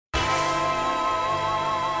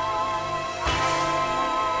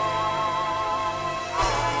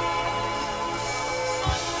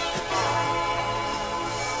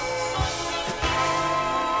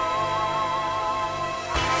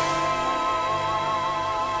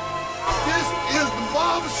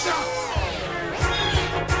Barbershop.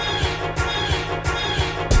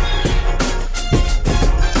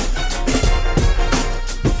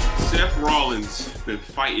 Seth Rollins been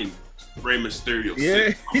fighting Rey Mysterio.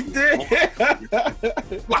 Yeah, he did.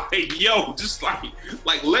 Like, yo, just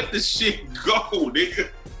like let the shit go, nigga.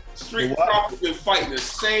 Street Profits been fighting the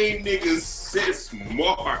same niggas since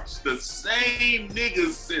March. The same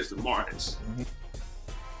niggas since March. Mm-hmm.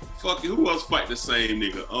 Fuck it, who else fight the same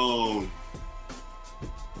nigga?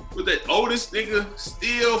 With that oldest nigga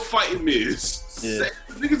still fighting Miz. Yeah.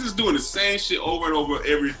 Niggas just doing the same shit over and over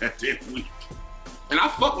every damn week. And I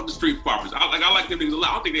fuck with the Street Profits. I like them niggas a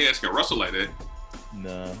lot. I don't think they ask can wrestle like that.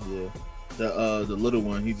 Nah, yeah. The little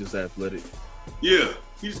one, he just athletic. Yeah,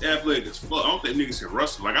 he's athletic as fuck. I don't think niggas can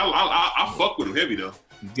wrestle. Like I fuck with him heavy though.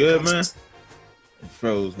 Good man. It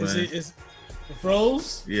froze, man. It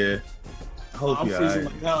froze? Yeah. I hope I'm freezing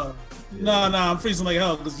right. like hell. Yeah. No, I'm freezing like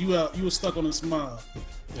hell because you were stuck on a smile.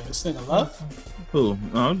 Yeah, this thing left. Who?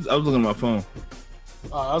 No, I was looking at my phone.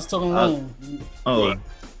 I was talking wrong. Oh.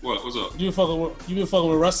 What's up? You been fucking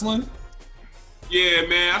with wrestling? Yeah,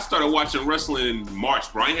 man. I started watching wrestling in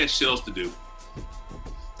March, bro. I ain't had shit else to do.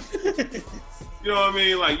 You know what I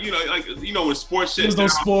mean? Like, when sports shit. There's no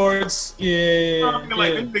sports. Yeah. You know what I mean?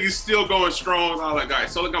 Like, them niggas still going strong. And all that,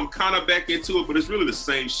 guys. So, like, I'm kind of back into it, but it's really the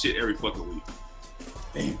same shit every fucking week.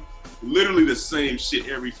 Damn. Literally the same shit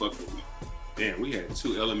every fucking week. Damn, we had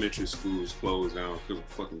 2 elementary schools closed down because of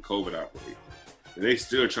fucking COVID outbreak. And they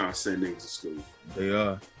still trying to send niggas to school. They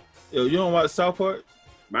are. Yo, you don't watch South Park?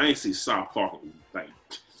 Man, I ain't seen South Park in like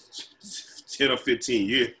 10 or 15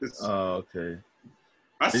 years. Oh, okay.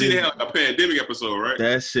 I see they had like a pandemic episode, right?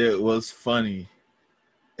 That shit was funny.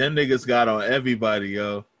 Them niggas got on everybody,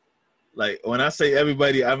 yo. Like, when I say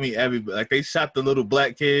everybody, I mean everybody. Like, they shot the little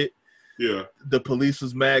black kid. Yeah. The police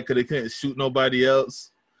was mad because they couldn't shoot nobody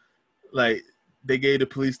else. Like, they gave the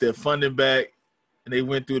police their funding back. And they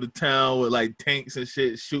went through the town with like tanks and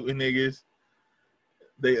shit, shooting niggas.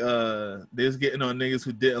 They was getting on niggas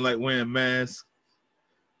who didn't like wearing masks.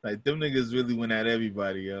 Like, them niggas really went at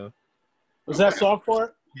everybody, yo. Was that South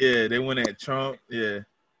Park? Yeah, they went at Trump. Yeah.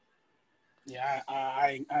 Yeah,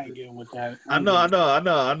 I ain't getting with that. I know. A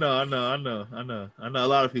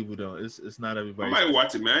lot of people don't. It's not everybody. I might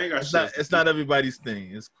watch it, man. I ain't got it's not everybody's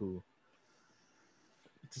thing. It's cool.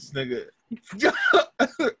 This nigga.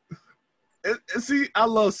 See, I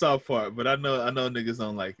love South Park, but I know niggas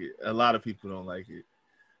don't like it. A lot of people don't like it.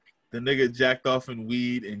 The nigga jacked off in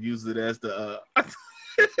weed and used it as the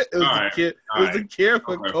it was the cure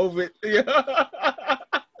for COVID. Yeah.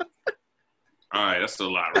 All right, that's a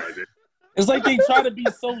lot right there. It's like they try to be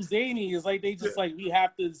so zany. It's like they just like, we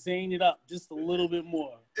have to zane it up just a little bit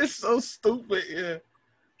more. It's so stupid, yeah.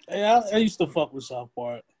 Yeah, I used to fuck with South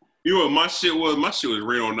Park. You know what my shit was? My shit was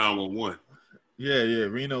Reno 911. Yeah,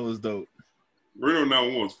 Reno was dope. Reno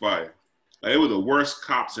 911 was fire. Like, it was the worst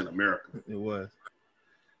cops in America. It was.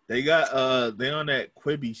 They got they on that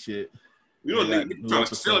Quibi shit. You know they trying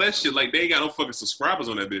to sell that shit like they ain't got no fucking subscribers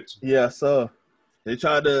on that bitch. Yeah, so they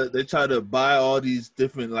try to buy all these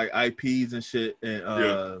different like IPs and shit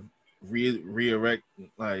and resurrect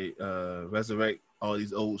all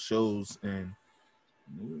these old shows, and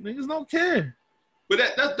niggas don't care. But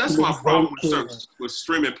that's my problem with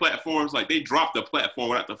streaming platforms. Like, they drop the platform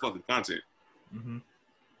without the fucking content. Mm-hmm.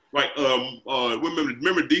 Like,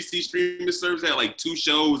 remember DC streaming service had like 2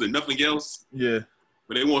 shows and nothing else? Yeah.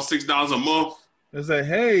 But they want $6 a month. It's like,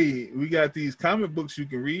 hey, we got these comic books you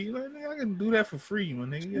can read. Like, nigga, I can do that for free, my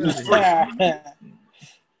nigga.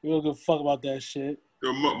 You don't give a fuck about that shit.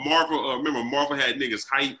 Marvel, remember Marvel had niggas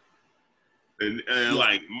hype. And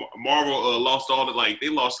like Marvel lost all the, like, they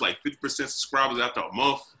lost like 50% subscribers after a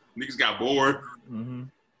month. Niggas got bored. Mm-hmm.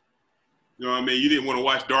 You know what I mean? You didn't want to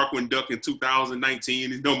watch Darkwing Duck in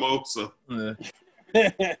 2019 no more. So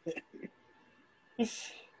that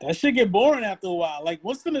shit get boring after a while. Like,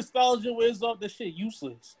 once the nostalgia wears off, that shit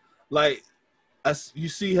useless. Like, you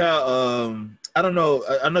see how I don't know.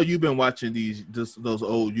 I know you've been watching those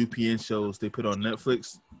old UPN shows they put on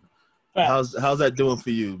Netflix. How's that doing for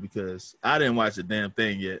you? Because I didn't watch a damn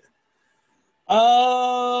thing yet.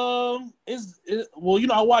 Well,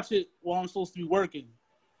 I watch it while I'm supposed to be working.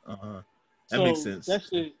 That makes sense. That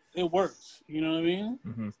shit, it works. You know what I mean?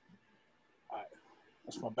 Mm-hmm. All right,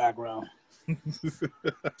 that's my background.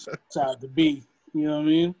 Tried to be. You know what I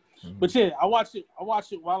mean? Mm-hmm. But yeah, I watch it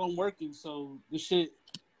while I'm working. So this shit,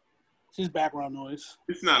 it's just background noise.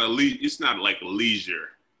 It's not like a leisure.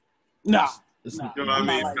 Nah. You know what I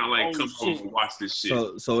mean? It's not like come home and watch this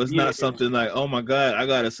shit. So it's not something like, oh my God, I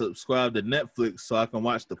gotta subscribe to Netflix so I can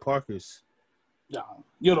watch the Parkers. Yeah.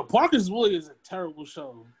 Yo, the Parkers really is a terrible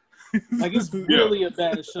show. Like, it's really a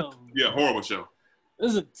bad show. Yeah, horrible show.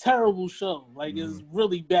 It's a terrible show. Like, it's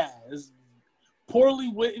really bad. It's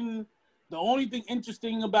poorly written. The only thing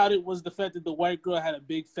interesting about it was the fact that the white girl had a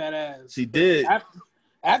big fat ass. She did.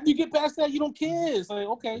 After you get past that, you don't care. It's like,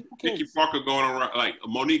 okay, who cares? Nikki Parker going around, like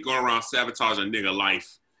Monique going around sabotaging a nigga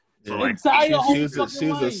life. Yeah. Like, Entire whole She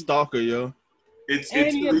was a stalker, yo. it's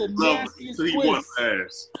he had the nastiest he wants twist.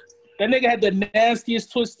 ass. That nigga had the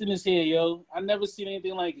nastiest twist in his hair, yo. I never seen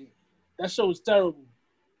anything like it. That show was terrible.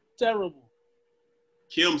 Terrible.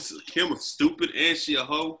 Kim was stupid and she a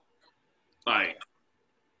hoe. Like,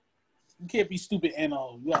 You can't be stupid and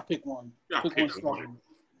all. You gotta pick one. Yeah, Pick pick one one. struggle.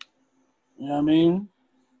 You know what I mean?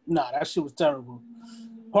 Nah, that shit was terrible.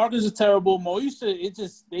 Parker's is terrible. Moesha,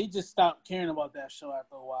 they just stopped caring about that show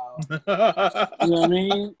after a while. You know what I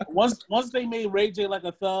mean? Once they made Ray J like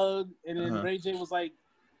a thug, and then Ray J was like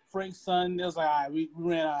Frank's son, it was like, all right, we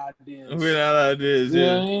ran out of ideas. We ran out of ideas, You yeah.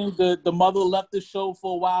 know what I mean? The mother left the show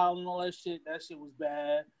for a while and all that shit. That shit was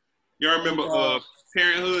bad. y'all remember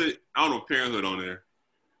Parenthood? I don't know Parenthood on there.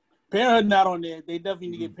 Parenthood not on there. They definitely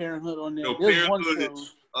need to get Parenthood on there. No, There's one Parenthood. show.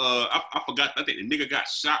 I forgot. I think the nigga got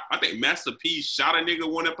shot. I think Master P shot a nigga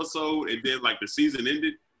one episode, and then like the season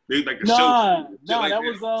ended. Maybe like the show. Nah, that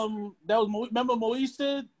was remember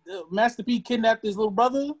Moesha? Master P kidnapped his little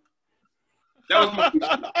brother. That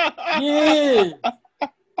was Yeah,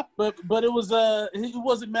 but it was it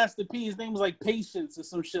wasn't Master P. His name was like Patience or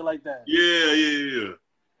some shit like that. yeah.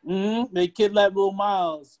 They kidnapped Lil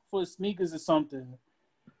Miles for sneakers or something,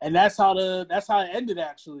 and that's how it ended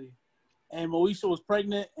actually. And Moesha was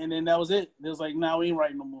pregnant, and then that was it. It was like, nah, we ain't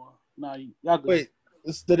writing no more. Nah, y'all good. Wait,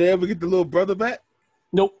 did they ever get the little brother back?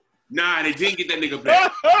 Nope. Nah, they didn't get that nigga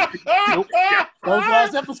back. Nope. That was the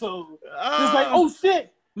last episode. It's like, oh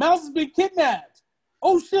shit, Miles has been kidnapped.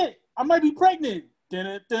 Oh shit, I might be pregnant.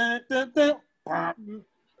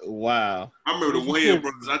 Wow. I remember the Wayans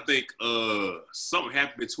brothers. I think something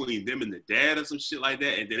happened between them and the dad or some shit like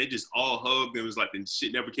that, and then they just all hugged. And it was like the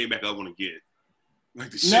shit never came back up on again. Like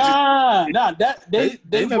the shit. That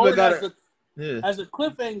they never wrote got as a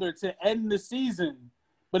cliffhanger to end the season,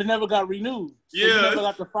 but it never got renewed. So Yeah, you never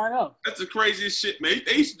got to find out. That's the craziest shit, man.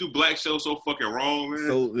 They used to do black shows so fucking wrong, man.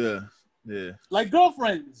 So yeah. Like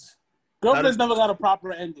Girlfriends. Girlfriends never got a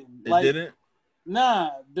proper ending. It didn't?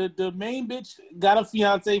 Nah, the main bitch got a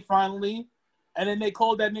fiance finally, and then they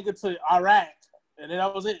called that nigga to Iraq, and then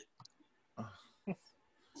that was it.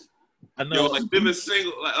 I know. Yo, like Living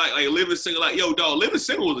Single, like Living Single, like yo, dog, Living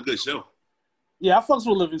Single was a good show. Yeah, I fucks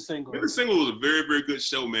with Living Single. Living Single was a very, very good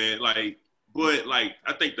show, man. Like, but like,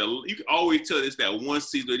 I think you can always tell it's that one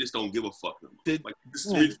season they just don't give a fuck. Like,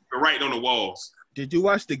 they're writing on the walls. Did you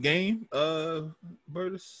watch The Game,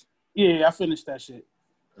 Burtis? Yeah, I finished that shit.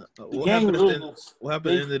 What happened at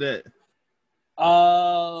the end of that?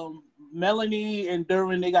 Melanie and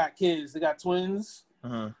Derwin, they got kids. They got twins.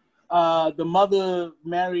 Uh-huh. The mother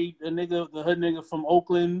married the hood nigga from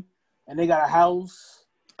Oakland, and they got a house.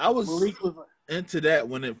 I was into that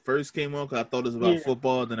when it first came on because I thought it was about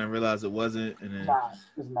football. Then I realized it wasn't. And then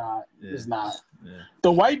it's not. Yeah. It's not. Yeah.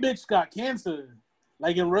 The white bitch got cancer,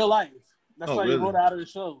 like in real life. That's why they wrote her out of the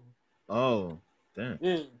show. Oh, damn.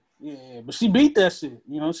 Yeah. But she beat that shit.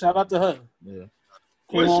 You know, shout out to her. Yeah.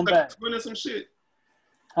 Came on like back. a twin or some shit?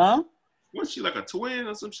 Huh? Wasn't she like a twin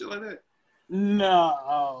or some shit like that?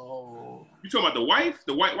 No. You talking about the wife?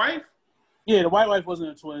 The white wife? Yeah, the white wife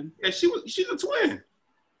wasn't a twin. Yeah, she's a twin.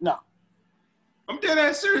 No. I'm dead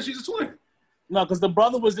ass serious. She's a twin. No, because the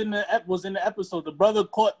brother was in the episode. The brother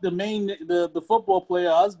caught the football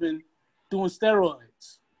player husband doing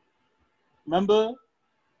steroids. Remember?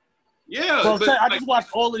 Yeah. Bro, I just watched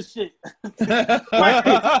all this shit. I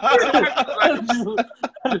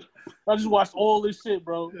just watched all this shit,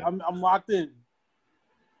 bro. I'm locked in.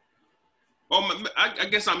 Oh, I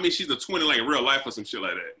guess I mean she's a twin in like real life or some shit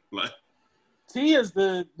like that. Like Tia is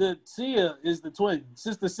the twin.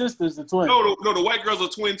 Sister is the twin. No, the white girl's a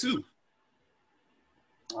twin too.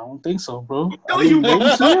 I don't think so, bro. I'm telling you, bro.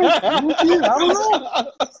 I don't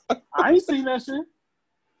know. I ain't seen that shit.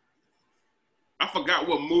 I forgot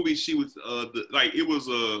what movie she was. I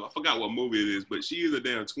forgot what movie it is, but she is a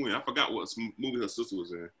damn twin. I forgot what movie her sister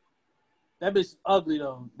was in. That bitch ugly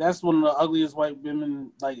though. That's one of the ugliest white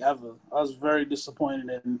women like ever. I was very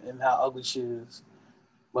disappointed in how ugly she is.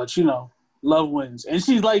 But you know, love wins. And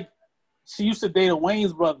she used to date a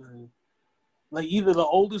Wayne's brother. Like either the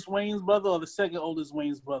oldest Wayne's brother or the second oldest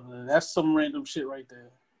Wayne's brother. That's some random shit right there.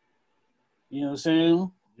 You know what I'm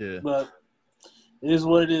saying? Yeah. But it is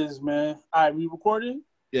what it is, man. All right, we recording?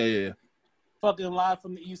 Yeah. Fucking live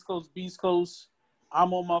from the East Coast, Beast Coast.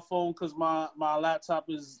 I'm on my phone because my laptop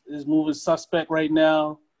is moving suspect right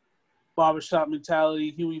now. Barbershop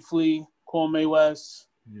Mentality, Huey Flea, Kwame West,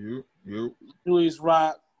 Julius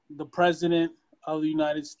Rock, the president of the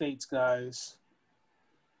United States, guys,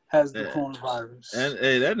 has the coronavirus. And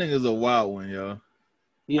hey, that nigga's a wild one, yo.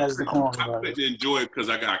 He has the coronavirus. I couldn't enjoy it because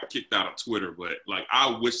I got kicked out of Twitter, but like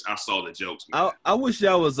I wish I saw the jokes. I wish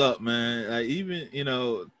y'all was up, man. Like even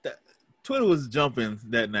Twitter was jumping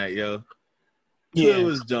that night, yo. Twitter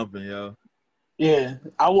was jumping, yo. Yeah,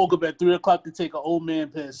 I woke up at 3:00 to take an old man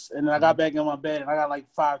piss, and then I got back in my bed, and I got like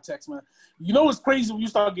 5 text messages. You know what's crazy when you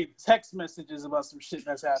start getting text messages about some shit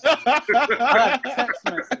that's happening? I got text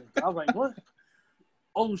messages. I was like, what?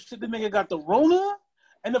 Oh, shit, the nigga got the Rona?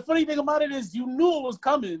 And the funny thing about it is you knew it was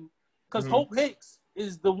coming because Hope Hicks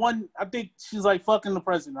is the one, I think she's like fucking the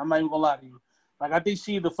president. I'm not even going to lie to you. Like, I think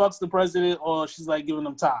she either fucks the president or she's like giving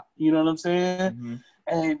them top. You know what I'm saying?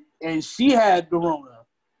 And she had the Rona.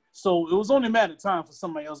 So it was only a matter of time for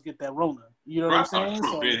somebody else to get that Rona. You know what I'm saying?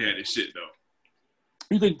 Trump been had this shit, though.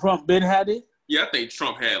 You think Trump been had it? Yeah, I think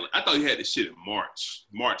Trump had I thought he had this shit in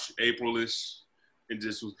March, April-ish. And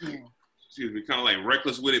just was... Excuse me, kind of like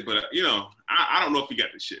reckless with it, but I don't know if he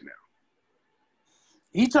got this shit now.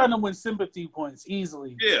 He trying to win sympathy points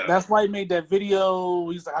easily. Yeah, that's why he made that video.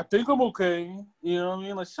 He's like, I think I'm okay. You know what I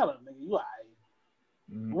mean? Like, shut up, nigga, you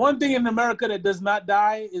alright. One thing in America that does not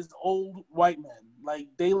die is old white men. Like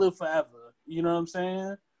they live forever. You know what I'm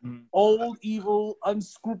saying? Old, evil,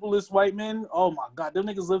 unscrupulous white men. Oh my God, them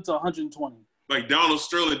niggas live to 120. Like Donald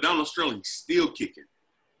Sterling still kicking.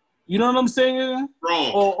 You know what I'm saying?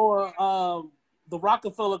 Wrong. Or the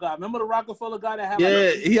Rockefeller guy. Remember the Rockefeller guy that had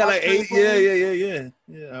he had like 8. Yeah.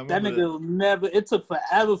 That nigga never. It took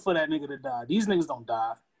forever for that nigga to die. These niggas don't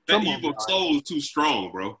die. That evil soul is too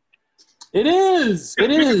strong, bro. It is.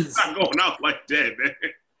 It's not going out like that, man.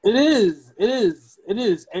 It is. And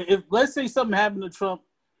if let's say something happened to Trump,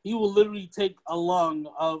 he will literally take a lung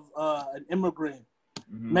of an immigrant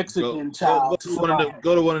Mexican child.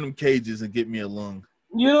 Go to one of them cages and get me a lung.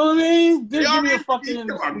 You know what I mean? Give me a fucking...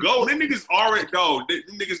 Go. Them niggas already... No,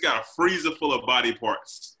 them niggas got a freezer full of body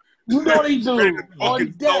parts. You know they do.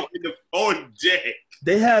 On deck. On deck.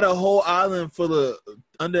 They had a whole island full of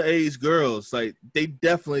underage girls. Like, they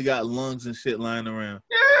definitely got lungs and shit lying around.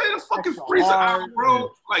 Yeah, the fucking freezer island, bro.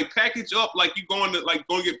 Like, package up like you going to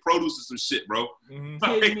get produce or some shit, bro.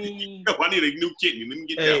 Like, I need a new kidney. Let me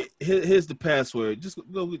get that. Here's the password. Just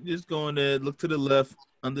go in there, look to the left,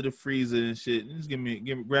 under the freezer and shit. Just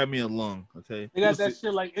grab me a lung, okay? They got that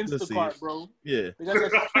shit like Instacart, bro. Yeah. They got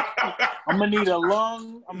that shit. I'm gonna need a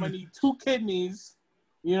lung. I'm gonna need 2 kidneys.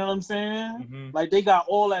 You know what I'm saying? Like they got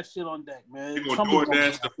all that shit on deck, man. They gonna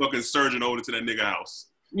DoorDash the fucking surgeon over to that nigga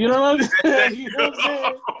house. You know what I'm saying? You know what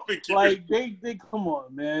I'm saying? Like they come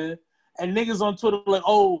on, man. And niggas on Twitter like,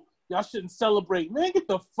 oh, y'all shouldn't celebrate. Man, get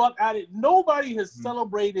the fuck out of it. Nobody has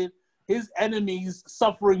celebrated his enemies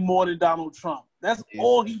suffering more than Donald Trump. That's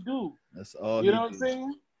all he do. That's all. You know what I'm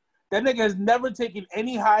saying? That nigga has never taken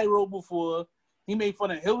any high road before. He made fun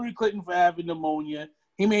of Hillary Clinton for having pneumonia.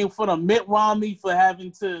 He made fun of Mitt Romney for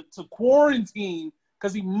having to quarantine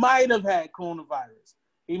because he might have had coronavirus.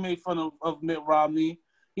 He made fun of Mitt Romney.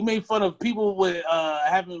 He made fun of people with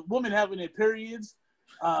women having their periods.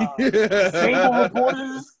 Cable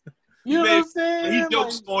reporters. You know what I'm saying? He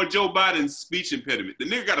jokes on Joe Biden's speech impediment. The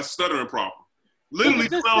nigga got a stuttering problem. Literally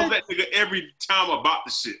clowns that nigga every time about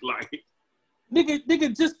the shit. Like,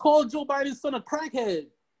 nigga just called Joe Biden's son a crackhead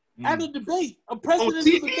at a debate, a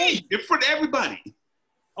presidential debate in front of everybody.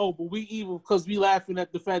 Oh, but we evil because we laughing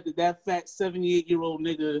at the fact that fat 78-year-old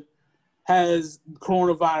nigga has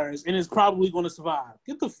coronavirus and is probably going to survive.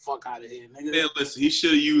 Get the fuck out of here, nigga. Yeah, listen, he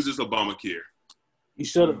should have used his Obamacare. He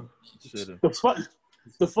should have.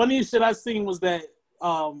 The funniest shit I seen was that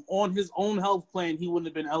on his own health plan, he wouldn't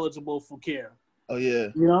have been eligible for care. Oh yeah,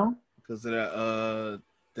 you know, because of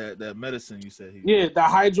that medicine you said. The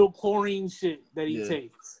hydrochlorine shit that he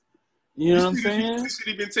takes. You know what I'm saying? Shit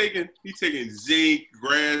he been taking. He taking zinc,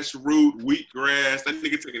 grassroot, wheatgrass. That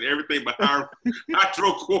nigga taking everything but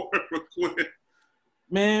hydrochloroquine.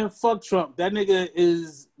 Man, fuck Trump. That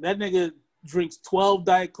nigga drinks 12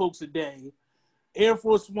 Diet Cokes a day. Air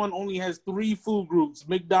Force One only has 3 food groups: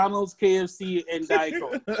 McDonald's, KFC, and Diet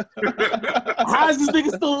Coke. How is this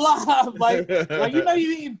nigga still alive? Like you're not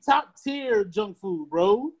even eating top tier junk food,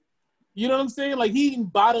 bro. You know what I'm saying? Like he eating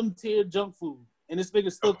bottom tier junk food, and this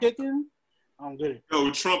nigga still kicking. I don't get it.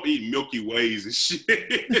 Yo, Trump eating Milky Ways and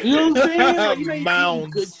shit. You know what I'm saying? Like, you ain't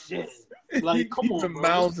mounds. Good shit. Like, come on, bro.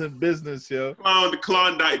 Mounds in business, yo. The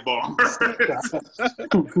Klondike bar.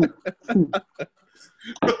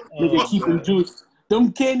 Nigga keeping juice.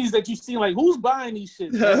 Them candies that you see, like, who's buying these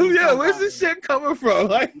shit? Yeah, where's this shit coming from?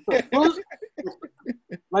 Like,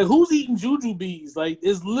 Like, who's eating jujubes? Like,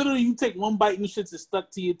 it's literally you take one bite and the shit's stuck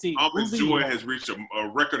to your teeth. Almond Joy has reached a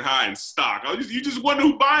record high in stock. You just wonder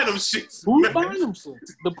who's buying them shits. Who's buying them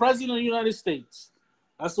shits? The President of the United States.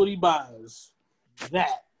 That's what he buys.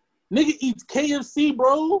 That. Nigga eats KFC,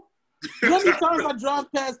 bro. You know how many times I drive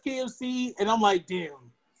past KFC and I'm like,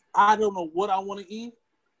 damn, I don't know what I want to eat.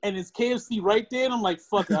 And it's KFC right there, and I'm like,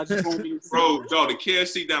 fuck it, I just won't eat it. Bro, the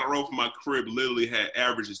KFC down the road from my crib literally had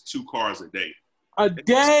averages 2 cars a day. A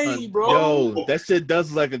day, bro. Yo, that shit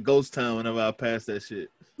does look like a ghost town whenever I pass that shit.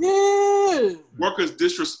 Yeah. Workers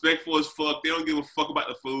disrespectful as fuck. They don't give a fuck about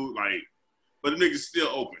the food, like, but the niggas still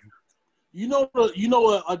open. You know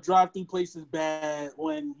a drive-through place is bad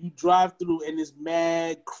when you drive through and there's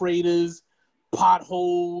mad craters,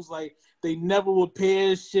 potholes, like they never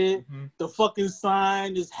repair shit. Mm-hmm. The fucking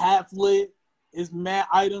sign is half lit. It's mad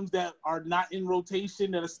items that are not in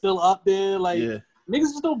rotation that are still up there. Like, niggas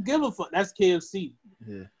just don't give a fuck. That's KFC.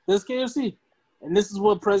 Yeah. That's KFC. And this is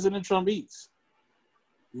what President Trump eats.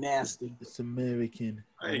 Nasty. It's American.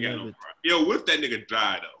 I ain't got no problem. Yo, what if that nigga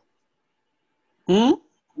died, though?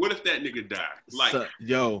 What if that nigga died? Like,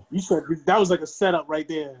 yo. You said that was like a setup right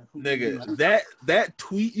there. Nigga, that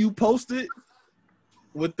tweet you posted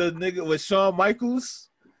with the nigga, with Shawn Michaels,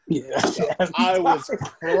 I was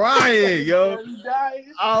crying, yo.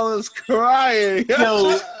 I was crying.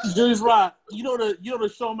 Yo, Julius Rock, you know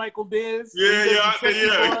the Shawn Michael dance? Yeah.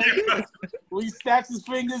 Where he snaps his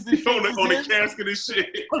fingers and on the casket and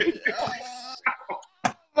shit.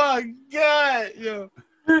 Oh my God, yo.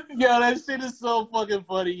 Yo, that shit is so fucking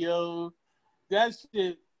funny, yo. That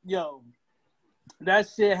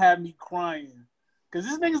shit had me crying. Cause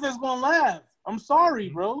this niggas that's gonna laugh. I'm sorry,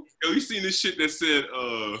 bro. Yo, you seen this shit that said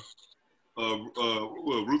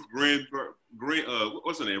Ruth Green,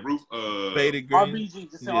 what's her name? Ruth Beta Green.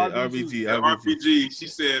 RBG. Just RBG. RBG. She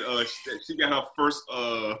said she got her first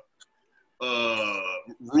rule.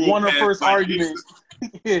 Won her first argument.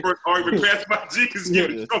 First argument passed by G because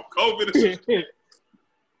giving COVID and shit.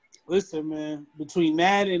 Listen, man, between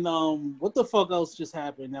that and what the fuck else just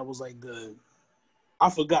happened that was like good? I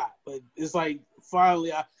forgot, but it's like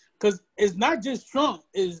finally, because it's not just Trump,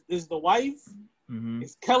 is the wife,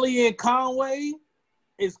 it's Kellyanne Conway,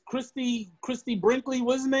 it's Christy Brinkley,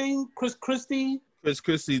 what's his name? Chris Christie,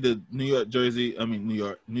 the New Jersey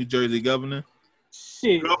governor.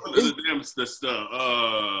 Shit,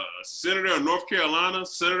 the senator of North Carolina,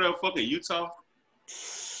 senator of fucking Utah.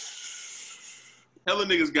 Hella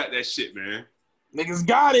niggas got that shit, man. Niggas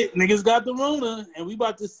got it. Niggas got the Rona, and we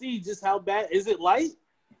about to see just how bad. Is it light?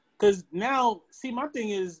 Because now, see, my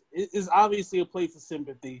thing is obviously a play for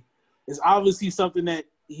sympathy. It's obviously something that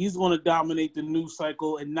he's going to dominate the news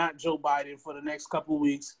cycle and not Joe Biden for the next couple of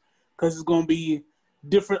weeks because it's going to be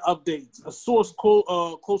different updates. A source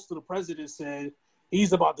close to the president said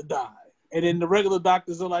he's about to die. And then the regular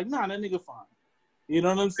doctors are like, nah, that nigga fine. You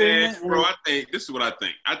know what I'm saying? Man, bro, this is what I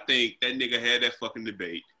think. I think that nigga had that fucking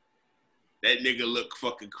debate. That nigga look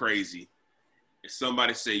fucking crazy. And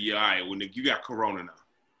somebody say, yeah, all right, well, nigga, you got corona now.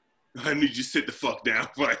 I need you to sit the fuck down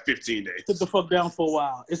for like 15 days. Sit the fuck down for a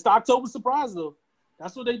while. It's the October surprise, though.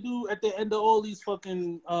 That's what they do at the end of all these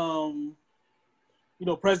fucking,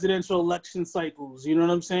 presidential election cycles. You know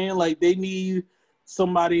what I'm saying? Like, they need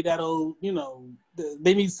somebody that'll,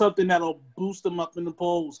 they need something that'll boost them up in the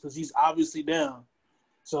polls because he's obviously down.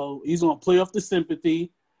 So he's going to play off the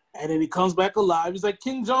sympathy, and then he comes back alive. He's like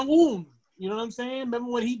Kim Jong-un. You know what I'm saying?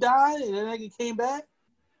 Remember when he died and then he came back?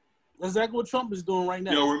 That's exactly what Trump is doing right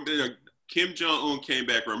now. Yo, Kim Jong-un came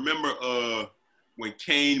back. Remember when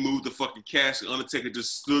Kane moved the fucking casket, Undertaker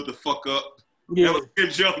just stood the fuck up? Yeah. That was Kim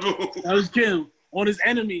Jong-un. That was Kim on his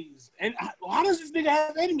enemies. And how does this nigga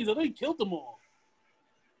have enemies? I thought he killed them all.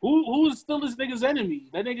 Who is still this nigga's enemy?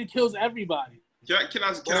 That nigga kills everybody. Can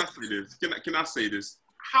I say this? Can I say this?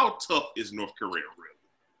 How tough is North Korea really?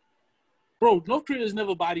 Bro, North Korea has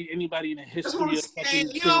never bodied anybody in the history of fucking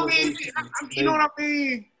civilization. You know what I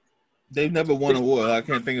mean? They've never won a war. I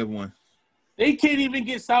can't think of one. They can't even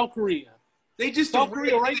get South Korea. South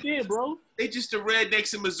Korea right there, bro. They just the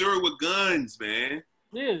rednecks in Missouri with guns, man.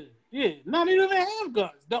 Yeah. No, they don't even have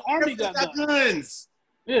guns. The army got guns.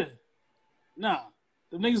 Yeah. Nah.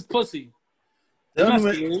 The niggas pussy. They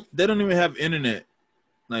don't even have internet.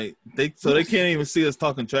 Like they can't even see us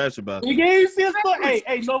talking trash about it. You can't even see us.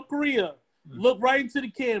 Hey, North Korea, look right into the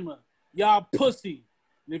camera. Y'all pussy.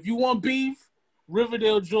 And if you want beef,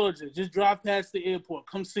 Riverdale, Georgia, just drive past the airport.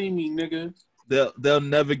 Come see me, nigga. They'll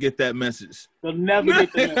never get that message. They'll never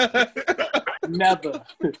get that message. Never.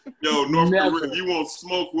 Yo, North Korea, if you want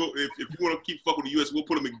smoke, if you want to keep fucking the U.S., we'll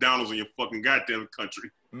put a McDonald's in your fucking goddamn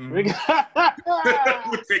country. Mm-hmm.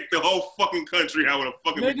 We'll take the whole fucking country out with a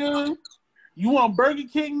fucking nigga, McDonald's. You want Burger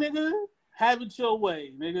King, nigga? Have it your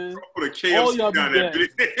way, nigga. Put a KFC down that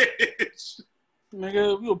bitch.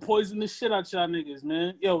 Nigga, we will poison the shit out y'all niggas,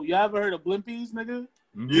 man. Yo, y'all ever heard of blimpies, nigga?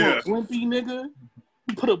 Yeah. Blimpie, nigga?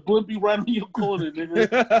 You put a blimpie right on your corner,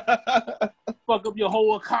 nigga. Fuck up your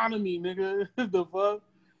whole economy, nigga. The fuck?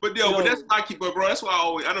 But but that's why that's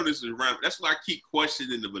why I know this is random. That's why I keep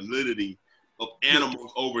questioning the validity of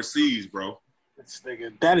animals overseas, bro.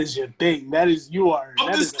 Nigga, that is your thing. That is you are.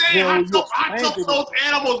 I'm just saying, how tough are those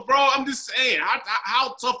animals, bro? I'm just saying,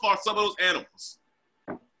 how tough are some of those animals?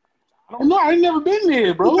 I don't know. I ain't never been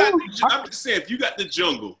there, bro. I'm just saying, if you got the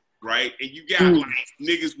jungle, right, and you got like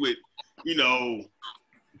niggas with,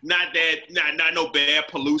 not no bad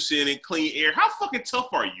pollution and clean air, how fucking tough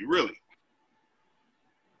are you, really?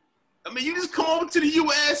 I mean, you just come over to the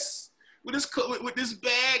U.S. with this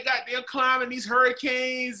bad goddamn climate, these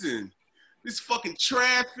hurricanes and this fucking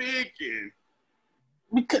traffic and.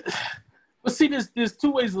 But see, there's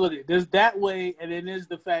two ways to look at it. There's that way, and then there's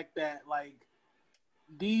the fact that like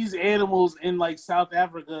these animals in like South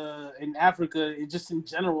Africa and Africa, and just in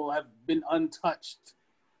general, have been untouched.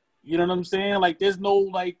 You know what I'm saying? Like, there's no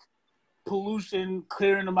like pollution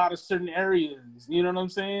clearing them out of certain areas. You know what I'm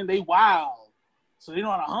saying? They wild, so they know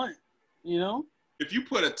how to hunt. You know? If you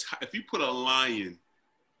put a lion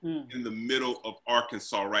in the middle of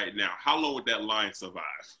Arkansas right now, how long would that lion survive?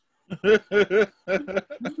 He's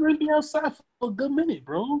gonna be outside for a good minute,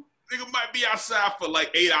 bro. Nigga might be outside for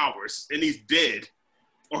like 8 hours and he's dead,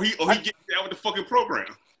 or he gets down with the fucking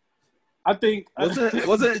program. I think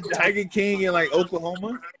wasn't Tiger King in like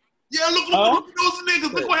Oklahoma? Yeah, look at those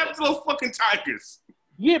niggas. Look what happened to those fucking tigers.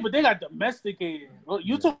 Yeah, but they got domesticated.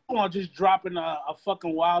 You talking about just dropping a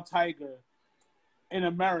fucking wild tiger in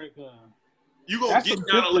America? You gonna get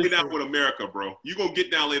down and lay down with America, bro. You gonna get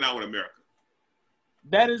down and lay down with America.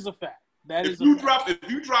 That is a fact. If you drop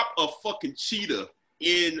a fucking cheetah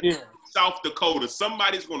in South Dakota,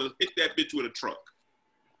 somebody's gonna hit that bitch with a truck.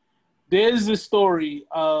 There's a story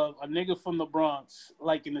of a nigga from the Bronx,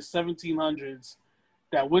 like in the 1700s,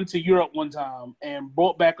 that went to Europe one time and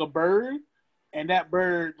brought back a bird, and that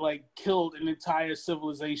bird like killed an entire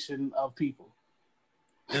civilization of people.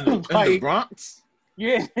 In the Bronx?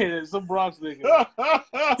 Yeah, some Bronx nigga.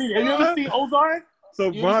 Have you ever seen Ozark?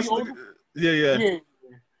 So Bronx, yeah.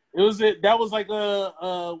 That was like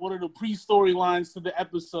one of the pre-storylines to the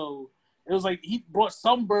episode. It was like he brought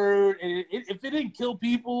some bird, and if it didn't kill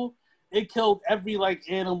people, it killed every like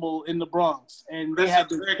animal in the Bronx, and they had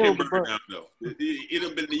to kill the bird. Now, though. It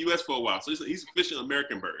had been in the U.S. for a while, so he's official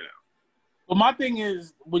American bird now. But my thing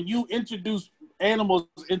is, when you introduce animals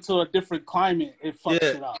into a different climate, it fucks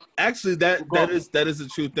it up. Actually, that is a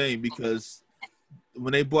true thing, because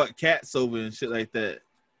when they brought cats over and shit like that,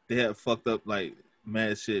 they had fucked up like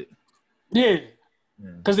mad shit. Yeah,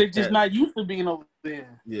 because they're just not used to being over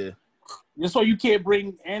there. Yeah. That's why you can't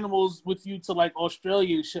bring animals with you to like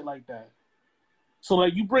Australia and shit like that. So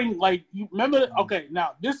like you bring like you remember. Okay,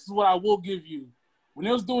 now this is what I will give you. When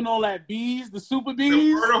they was doing all that bees, the super bees,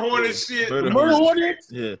 the murder hornet shit, the murder hornets,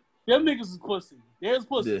 yeah, them niggas is pussy. There's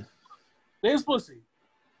pussy. Yeah. There's pussy.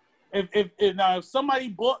 If somebody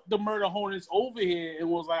brought the murder hornets over here and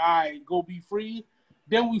was like, all right, go be free,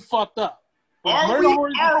 then we fucked up. Are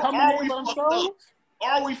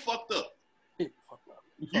we fucked up?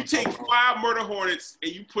 You take 5 murder hornets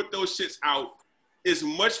and you put those shits out. It's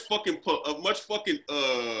much fucking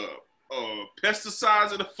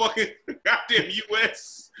pesticides in the fucking goddamn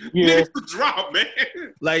US. Yeah. Niggas drop, man.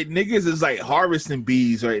 Like niggas is like harvesting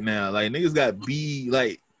bees right now. Like niggas got bee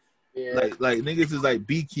like niggas is like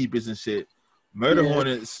beekeepers and shit. Murder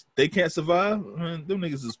hornets, they can't survive. Man, them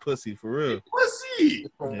niggas is pussy for real. Pussy.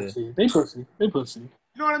 They pussy. They pussy. You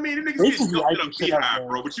know what I mean? Them niggas get jumped in a beehive,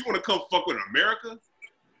 bro. But you want to come fuck with America?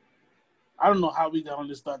 I don't know how we got on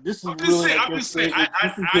this stuff. This is I'm just saying.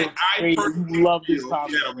 I personally love this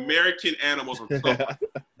topic. That American animals are tough.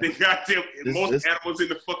 They got them most animals in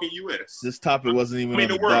the fucking U.S. This topic wasn't even on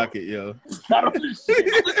the docket, yo. I'm just saying.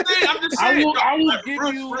 I will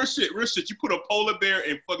give you real shit. You put a polar bear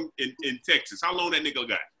in fucking in Texas. How long that nigga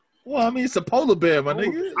got? Well, I mean, it's a polar bear, my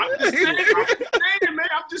nigga.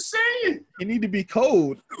 I'm just saying. You need to be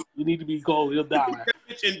cold. You'll die.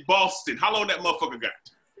 In Boston, how long that motherfucker got?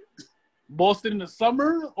 Boston in the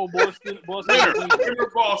summer or Boston? Winter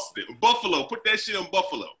Boston. Buffalo. Put that shit on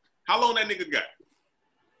Buffalo. How long that nigga got?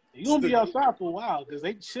 You gonna be outside for a while because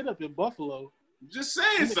they shit up in Buffalo. Just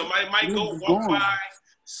saying, somebody might go walk by,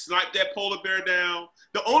 snipe that polar bear down.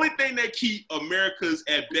 The only thing that keep Americas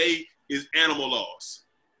at bay is animal laws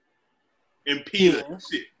and PETA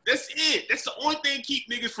shit. That's it. That's the only thing keep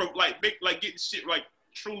niggas from getting shit like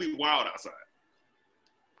truly wild outside.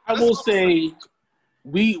 I will say,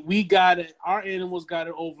 we got it. Our animals got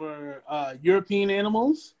it over European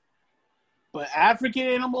animals, but African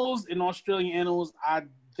animals and Australian animals, I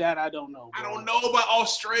don't know. Bro. I don't know about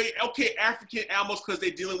Australia. Okay, African animals because they're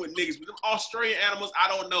dealing with niggas. But them Australian animals, I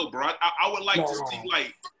don't know, bro. I would like to see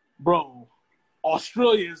like, bro.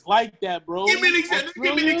 Australia is like that, bro. Give me an example.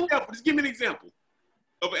 Just give me an example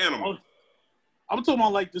of an animal. I'm talking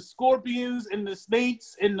about like the scorpions and the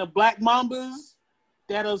snakes and the black mambas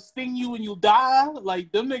that'll sting you and you die.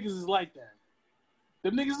 Like them niggas is like that.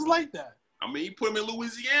 Them niggas is like that. I mean, you put them in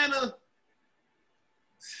Louisiana.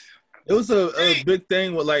 It was a big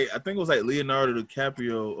thing with like I think it was like Leonardo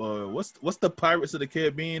DiCaprio or what's the Pirates of the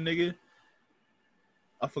Caribbean nigga?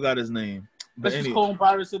 I forgot his name. But anyway, call him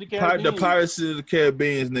Pirates of the Caribbean. The Pirates of the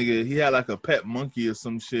Caribbean nigga, he had like a pet monkey or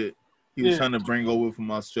some shit. He was trying to bring over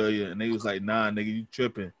from Australia, and they was like, "Nah, nigga, you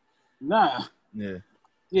tripping." Nah. Yeah.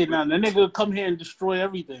 Yeah, nah, the nigga would come here and destroy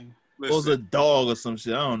everything. Listen, it was a dog or some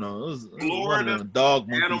shit. I don't know. It was Florida a dog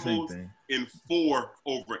monkey animals thing. In 4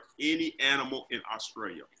 over any animal in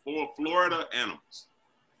Australia. 4 Florida animals.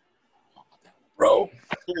 Bro.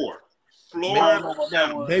 4. Florida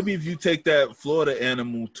animals. Maybe if you take that Florida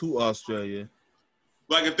animal to Australia.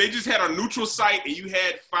 Like if they just had a neutral site and you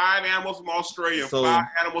had 5 animals from Australia and 5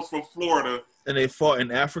 animals from Florida. And they fought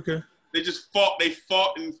in Africa? They just fought. They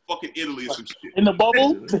fought in fucking Italy or some shit. In the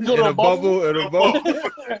bubble? In a bubble. In a fucking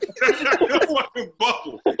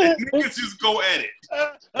bubble. And niggas just go at it.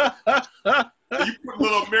 You put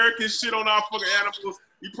little American shit on our fucking animals.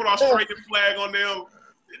 You put Australian flag on them.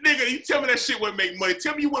 Nigga, you tell me that shit wouldn't make money.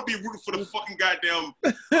 Tell me you wouldn't be rooting for the fucking goddamn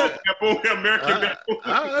American baboon.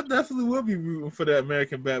 I definitely would be rooting for that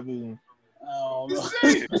American baboon. Oh,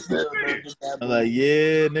 I'm like,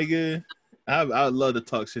 yeah, nigga. I'd love to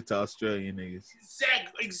talk shit to Australian niggas.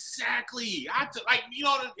 Exactly.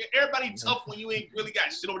 Everybody tough when you ain't really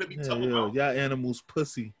got shit over there to be tough about. Y'all animals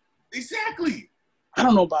pussy. Exactly. I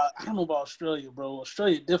don't know about Australia, bro.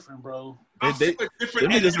 Australia different, bro. They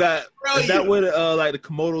niggas got is that where like the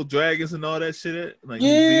Komodo dragons and all that shit at? Like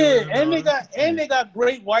and they got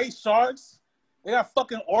great white sharks. They got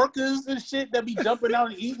fucking orcas and shit that be jumping out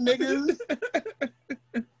and eating niggas.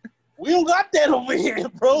 We don't got that over here,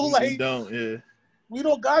 bro. Like, we don't, yeah. We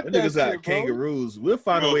don't got that. Niggas got shit, kangaroos. We'll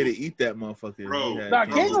find a way to eat that motherfucker. Bro, nah,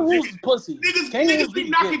 kangaroos is pussy. Niggas be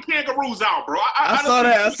knocking kangaroos out, bro.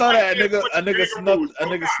 I saw that. A nigga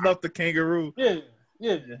snuffed the kangaroo. Yeah.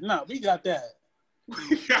 Nah, we got that.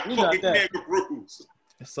 We got fucking kangaroos.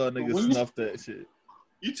 I saw a nigga snuff that shit.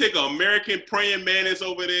 You take an American praying mantis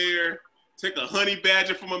over there. Take a honey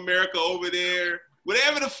badger from America over there.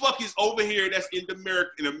 Whatever the fuck is over here that's in the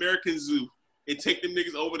American zoo, and take them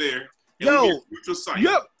niggas over there. Yo,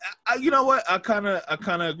 you know what? I kind of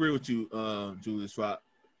agree with you, Julius Rock.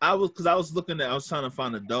 I was trying to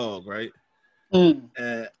find a dog, right? And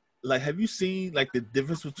like, have you seen like the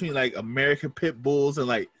difference between like American pit bulls and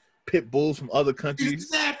like pit bulls from other countries?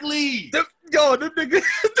 Exactly. Them niggas.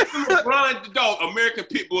 American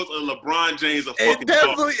pit bulls are LeBron James of It fucking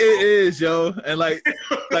definitely it is, yo. And like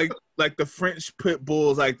the French pit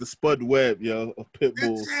bulls, like the Spud Webb, yo, of pit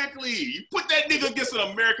bulls. Exactly. You put that nigga against an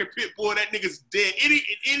American pit bull, that nigga's dead.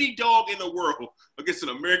 Any dog in the world against an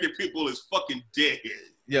American pit bull is fucking dead.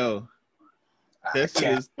 Yo,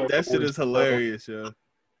 that shit is hilarious, yo.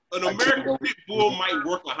 An American pit bull might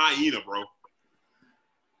work a hyena, bro.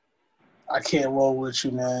 I can't roll with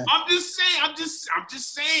you, man. I'm just saying.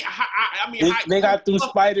 I mean, they got through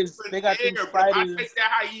spiders. They got through spiders. I take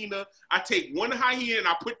that hyena. I take one hyena and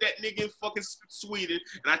I put that nigga in fucking Sweden.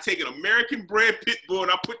 And I take an American bred pit bull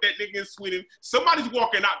and I put that nigga in Sweden. Somebody's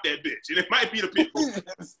walking out that bitch, and it might be the pit bull.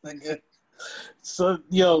 So,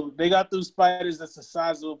 yo, they got through spiders that's the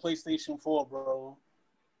size of a PlayStation 4, bro.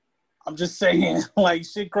 I'm just saying, like,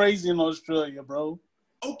 shit crazy in Australia, bro.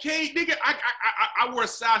 Okay, nigga, I wear a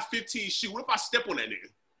size 15 shoe. What if I step on that nigga?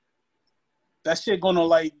 That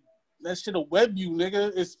shit'll web you,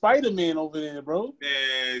 nigga. It's Spider-Man over there, bro.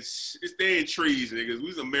 Man, they in trees, niggas.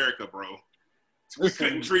 We's America, bro. We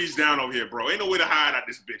cutting trees down over here, bro. Ain't no way to hide out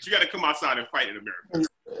this bitch. You got to come outside and fight in America.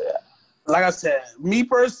 Like I said, me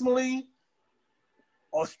personally,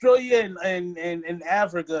 Australia and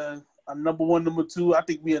Africa are number 1, number 2. I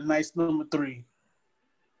think we a nice number 3.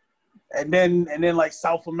 And then like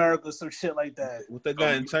South America, some shit like that. What they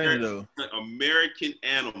got in China though? American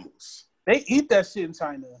animals. They eat that shit in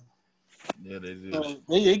China. Yeah, they do. So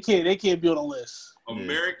they can't be on the list.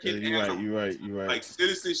 American animals. You're right. Like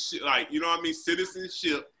citizenship, like, you know what I mean?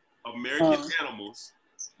 Citizenship, American animals,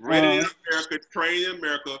 raised in America, trained in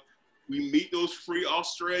America. We meet those free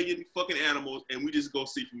Australian fucking animals, and we just go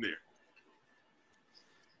see from there.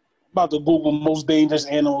 About to Google most dangerous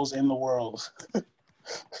animals in the world.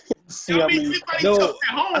 See how many. Yo,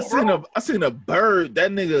 I seen a bird.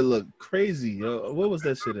 That nigga look crazy, yo. What was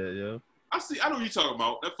that shit at, yo? I know what you're talking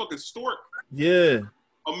about. That fucking stork. Yeah.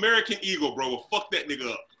 American eagle, bro. Well, fuck that nigga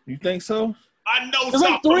up. You think so? I know. There's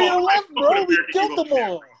like 3 of them left, bro. We killed them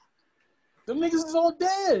all. Them niggas is all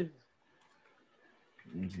dead.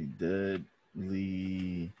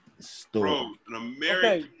 Deadly stork. Bro, an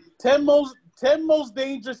American. Okay, 10 most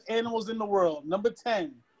dangerous animals in the world. Number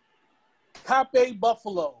 10, Cape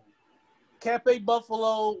buffalo. Cape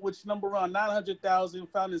buffalo, which number around 900,000,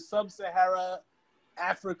 found in sub-Sahara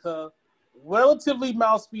Africa. Relatively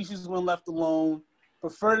mild species when left alone,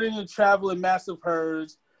 preferring to travel in massive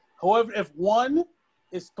herds. However, if one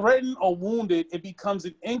is threatened or wounded, it becomes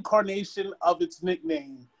an incarnation of its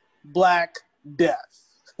nickname, Black Death.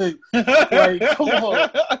 Like, come on.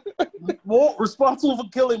 More responsible for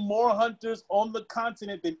killing more hunters on the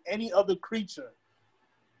continent than any other creature.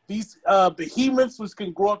 These behemoths, which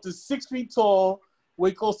can grow up to 6 feet tall,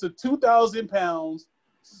 weigh close to 2,000 pounds,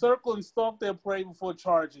 circle and stalk their prey before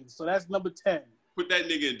charging. So that's number 10. Put that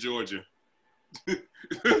nigga in Georgia. Put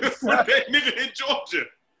that nigga in Georgia.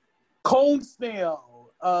 Cone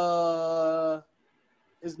snail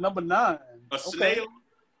is number 9. A snail?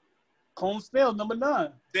 Cone snail, number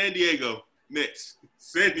 9. San Diego. Next.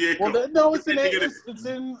 San Diego. Well, no, it's in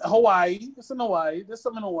Hawaii. It's in Hawaii. There's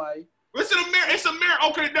some in Hawaii. It's in America. It's America.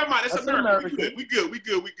 Okay, never mind. It's America. We good.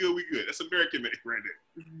 That's American right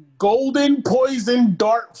there. Golden poison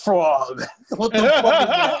dart frog. What the fuck is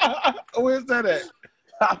that? Where's that at?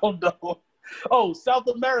 I don't know. Oh, South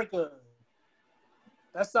America.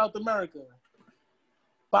 That's South America.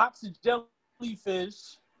 Box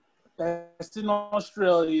jellyfish. That's in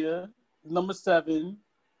Australia. Number 7.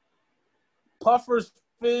 Puffer's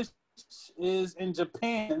fish is in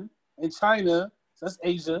Japan and China. So that's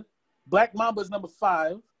Asia. Black mamba is number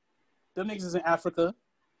 5. Them niggas is in Africa.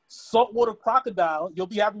 Saltwater crocodile. You'll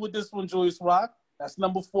be happy with this one, Julius Rock. That's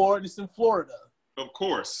number 4, and it's in Florida. Of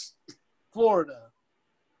course. Florida.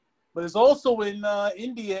 But it's also in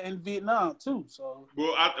India and Vietnam, too. So.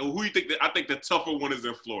 Well, who you think? I think the tougher one is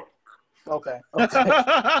in Florida. Okay. The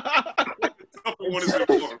tougher one is in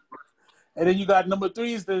Florida. And then you got number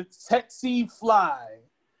 3 is the tsetse fly.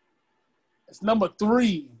 It's number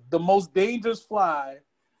 3, the most dangerous fly.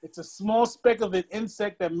 It's a small speck of an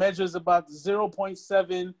insect that measures about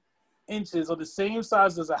 0.7 inches, or the same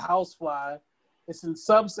size as a housefly. It's in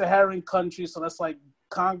sub-Saharan countries, so that's like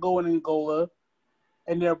Congo and Angola.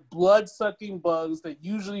 And they're blood-sucking bugs that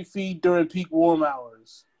usually feed during peak warm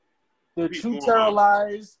hours. They're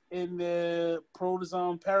tutorialized in the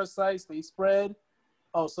protozoan parasites. They spread.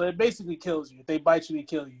 Oh, so it basically kills you. If they bite you, they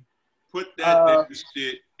kill you. Put that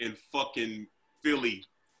shit in fucking Philly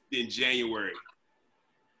in January.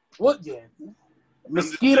 What? Yeah.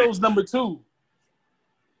 Mosquitoes number 2.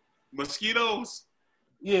 Mosquitoes?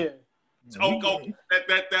 Yeah.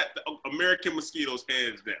 That American mosquitoes,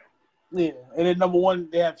 hands down. Yeah, and then number 1,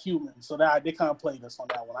 they have humans, so they kind of played us on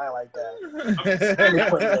that one. I like that.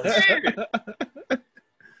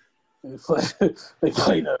 They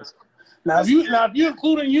played us. Now, if you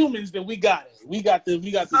including humans, then we got it. We got the.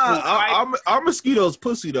 Our mosquitoes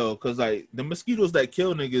pussy though, cause like the mosquitoes that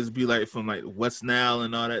kill niggas be like from like West Nile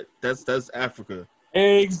and all that. That's Africa.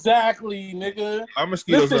 Exactly, nigga. Our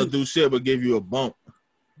mosquitoes don't do shit but give you a bump.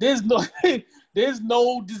 There's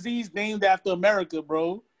no disease named after America,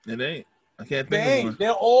 bro. It ain't. I can't think of one.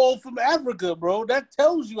 They're all from Africa, bro. That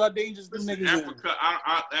tells you how dangerous the niggas Africa, is.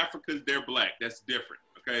 Africa's they're black. That's different.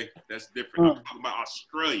 Okay, that's different. I'm talking about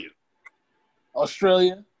Australia.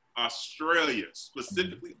 Australia,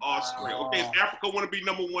 specifically Australia. Okay, if Africa want to be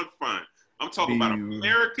number 1, fine. I'm talking about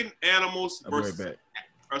American animals versus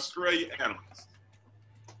Australian animals.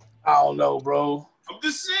 I don't know, bro. I'm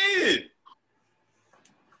just saying.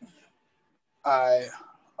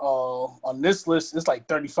 On this list, it's like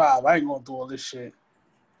 35. I ain't going through all this shit.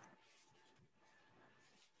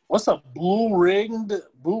 What's a blue-ringed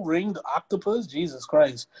octopus? Jesus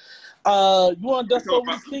Christ. You want to dust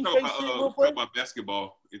over this Kingface shit real quick? Talk about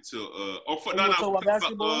basketball until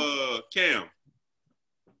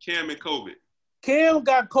Cam and COVID. Cam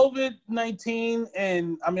got COVID-19,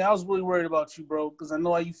 and I mean, I was really worried about you, bro, because I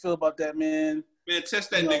know how you feel about that, man. Man, test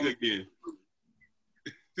that nigga again.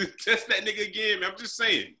 Test that nigga again, man. I'm just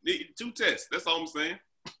saying. 2 tests. That's all I'm saying.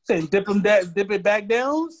 Say dip it back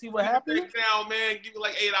down. See what happens. Back down, man. Give it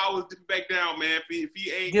like 8 hours. Dip it back down, man. If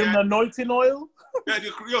he ain't give him the anointing oil.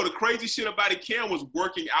 Yo, the crazy shit about it, Cam was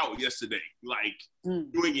working out yesterday, like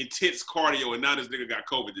doing intense cardio, and now this nigga got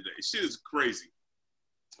COVID today. Shit is crazy.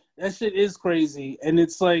 That shit is crazy, and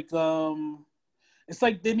it's like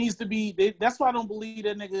there needs to be. That's why I don't believe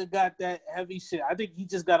that nigga got that heavy shit. I think he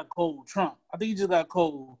just got a cold. Trump. I think he just got a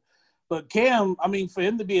cold. But Cam, I mean, for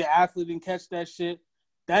him to be an athlete and catch that shit,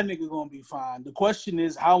 that nigga gonna be fine. The question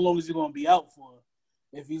is, how long is he gonna be out for?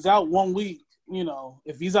 If he's out 1 week, you know,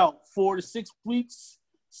 if he's out 4 to 6 weeks,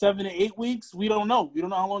 7 to 8 weeks, we don't know. We don't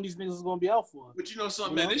know how long these niggas is gonna be out for. But you know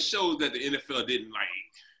something, man, this shows that the NFL didn't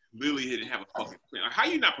literally didn't have a fucking plan. Like, how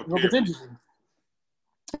you not prepared? No contingency.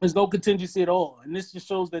 There's no contingency at all, and this just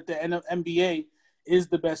shows that the NBA is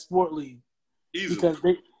the best sport league. Easily. Because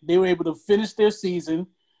they were able to finish their season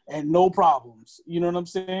and no problems. You know what I'm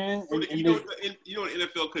saying? You know what the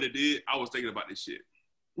NFL could have did? I was thinking about this shit.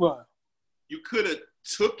 What? You could have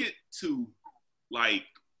took it to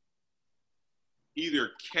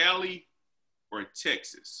either Cali or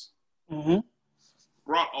Texas. Mm-hmm.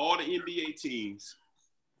 Brought all the NBA teams,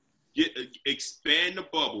 expand the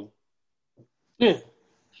bubble. Yeah.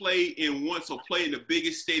 Play in the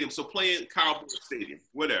biggest stadium. So play in Cowboy Stadium,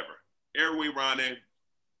 whatever. Every way around there.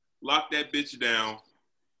 Lock that bitch down.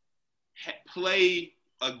 Play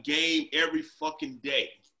a game every fucking day.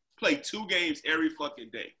 Play 2 games every fucking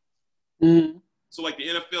day. Mm-hmm. So like the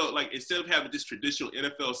NFL, instead of having this traditional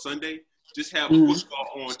NFL Sunday, just have football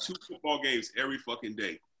on 2 football games every fucking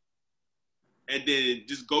day. And then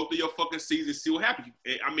just go through your fucking season, see what happens.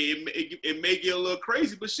 I mean, it may get a little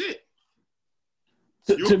crazy, but shit.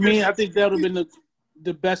 To me, I think that would have been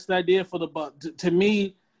the best idea for the Bucks. To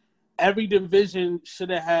me, every division should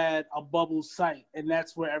have had a bubble site, and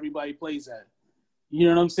that's where everybody plays at. You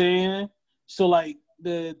know what I'm saying? So, like,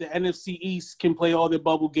 the NFC East can play all their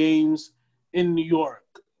bubble games in New York,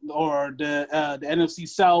 or the NFC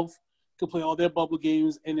South can play all their bubble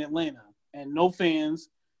games in Atlanta, and no fans,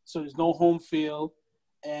 so there's no home field,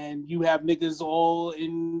 and you have niggas all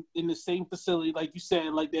in the same facility, like you said,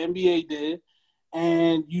 like the NBA did,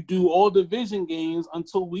 and you do all division games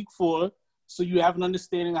until week 4, so you have an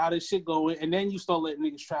understanding of how this shit going, and then you start letting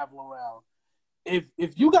niggas travel around.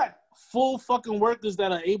 If you got full fucking workers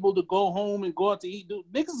that are able to go home and go out to eat, dude,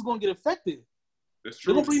 niggas is gonna get affected. That's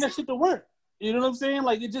true. They're gonna bring that shit to work. You know what I'm saying?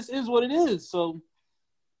 Like, it just is what it is. So,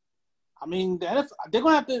 I mean, teams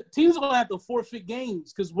are gonna have to forfeit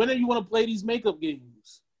games, because when are you gonna play these makeup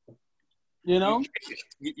games? You know,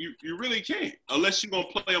 you really can't, unless you're gonna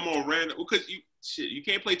play them on random. Because you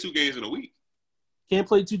can't play 2 games in a week. Can't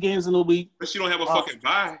play 2 games in a week. But you don't have a fucking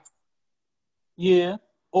bye. Yeah.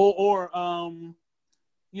 Or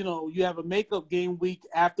you know, you have a makeup game week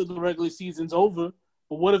after the regular season's over.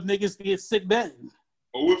 But what if niggas get sick then?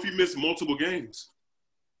 Or what if you miss multiple games?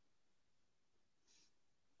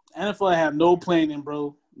 NFL have no planning,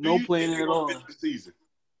 bro. No planning at all. The season?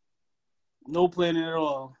 No planning at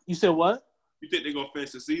all. You said what? You think they're gonna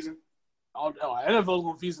finish the season? Oh, NFL's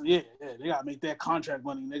gonna finish. Yeah, they gotta make that contract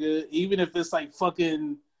money, nigga. Even if it's like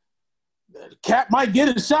fucking Cap might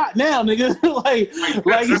get a shot now, nigga. like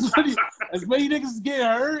as many niggas get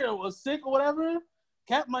hurt or sick or whatever,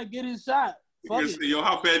 Cap might get his shot. Fuck it. Yo,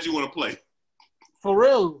 how bad you want to play? For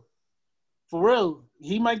real.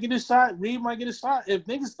 He might get a shot. Reed might get a shot. If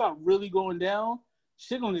niggas start really going down,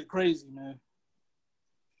 shit gonna get crazy, man.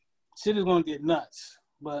 Shit is gonna get nuts.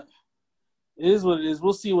 But it is what it is.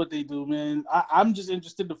 We'll see what they do, man. I'm just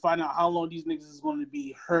interested to find out how long these niggas is going to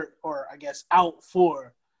be hurt, or I guess out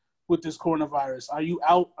for, with this coronavirus. Are you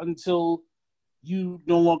out until you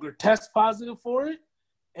no longer test positive for it?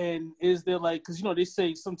 And is there because, you know, they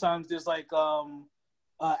say sometimes there's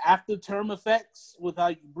after term effects with how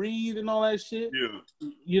you breathe and all that shit. Yeah.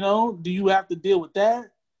 You know, do you have to deal with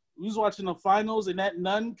that? We was watching the finals, and that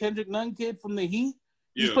Kendrick Nunn kid from the Heat,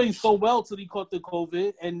 he's playing so well till he caught the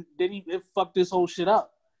COVID, and then it fucked this whole shit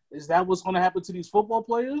up. Is that what's going to happen to these football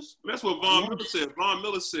players? That's what Von Miller said. Von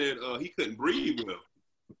Miller said he couldn't breathe well.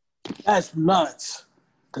 That's nuts,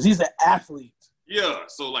 because he's an athlete. Yeah,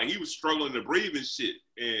 so he was struggling to breathe and shit,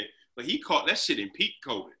 but he caught that shit in peak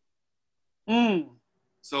COVID.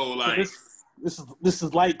 So this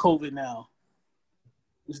is light COVID now.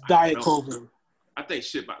 It's diet COVID. I think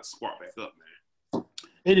shit about to spark back up, man.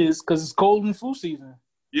 It is, because it's cold in flu season.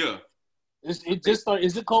 Yeah. It just started.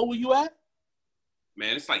 Is it cold where you at?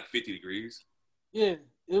 Man, it's 50 degrees. Yeah.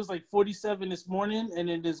 It was 47 this morning, and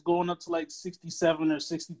then it's going up to 67 or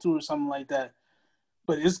 62 or something like that.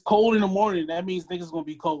 But it's cold in the morning. That means niggas going to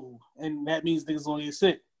be cold. And that means niggas going to get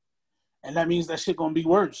sick. And that means that shit going to be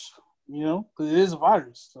worse. You know, because it is a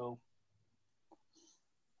virus. So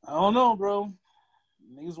I don't know, bro.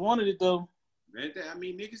 Niggas wanted it though. Man, I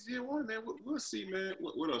mean, niggas did want it, man. We'll see, man.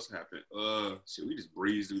 What else happened? Shit, we just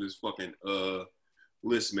breezed through this fucking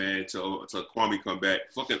list, man. Till Kwame come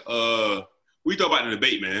back. Fucking we talk about the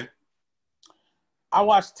debate, man. I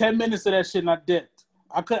watched 10 minutes of that shit and I dipped.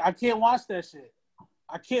 I can't watch that shit.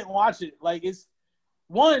 I can't watch it. Like it's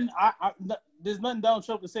one, there's nothing Donald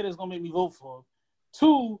Trump can say that's gonna make me vote for him.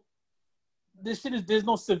 Two, this shit is there's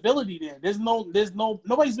no civility there. There's no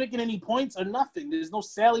nobody's making any points or nothing. There's no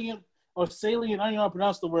salient, I don't even know how to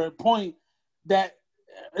pronounce the word, point that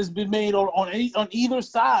has been made on either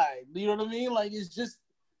side. You know what I mean? Like it's just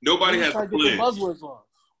nobody has a plan. Buzzwords off.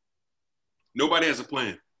 Nobody has a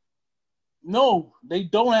plan. No, they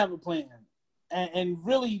don't have a plan, and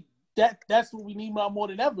really that's what we need now more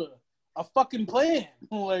than ever. A fucking plan.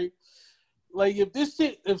 like if this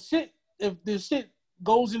shit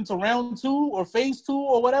goes into round 2 or phase 2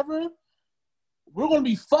 or whatever, we're gonna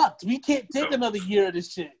be fucked. We can't take another year of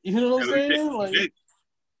this shit. You know what I'm saying? Like,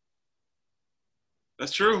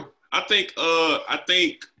 that's true. I think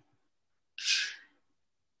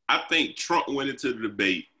Trump went into the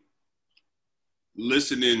debate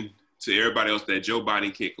listening to everybody else that Joe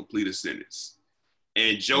Biden can't complete a sentence.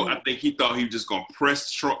 And Joe, I think he thought he was just gonna press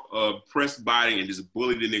Biden and just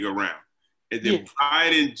bully the nigga around. And then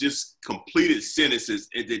Biden just completed sentences.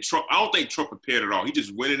 And then Trump, I don't think Trump prepared at all. He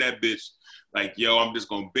just went in that bitch like, yo, I'm just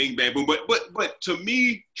gonna bing bang boom. But to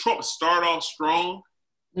me, Trump started off strong.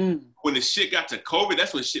 When the shit got to COVID,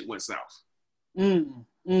 that's when shit went south.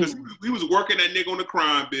 Because he was working that nigga on the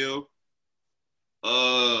crime bill.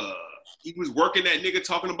 He was working that nigga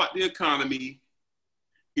talking about the economy.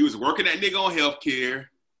 He was working that nigga on healthcare.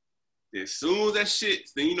 As soon as that shit,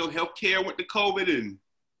 then healthcare went to COVID and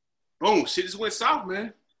boom, shit just went south,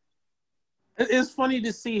 man. It's funny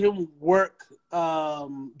to see him work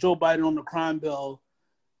Joe Biden on the crime bill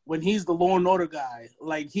when he's the law and order guy.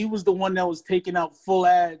 Like he was the one that was taking out full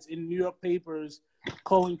ads in New York papers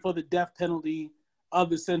calling for the death penalty of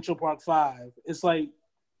the Central Park Five. It's like,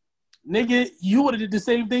 nigga, you would have did the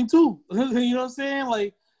same thing too. You know what I'm saying?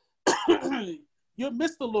 Like, you're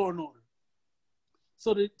Mr. Law and Order.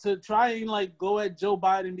 So to try and like go at Joe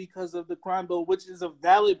Biden because of the crime bill, which is a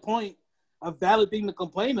valid point, a valid thing to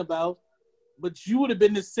complain about, but you would have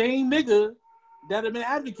been the same nigga that have been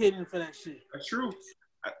advocating for that shit. That's true.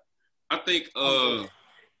 I think I'm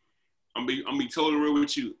be totally real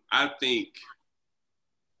with you. I think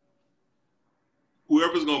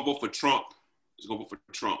whoever's gonna vote for Trump is gonna vote for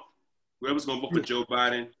Trump. Whoever's gonna vote for Joe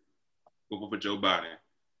Biden, gonna vote for Joe Biden.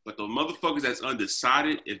 But the motherfuckers that's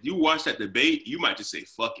undecided, if you watch that debate, you might just say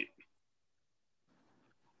fuck it.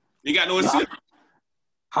 You got no incentive.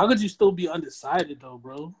 How could you still be undecided though,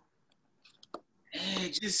 bro?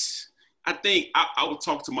 I think I was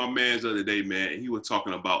talking to my man the other day, man. He was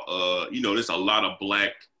talking about there's a lot of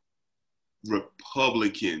black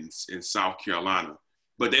Republicans in South Carolina,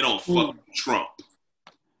 but they don't fuck with Trump.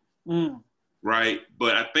 Right?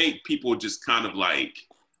 But I think people just kind of like,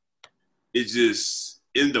 it's just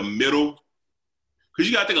in the middle. Because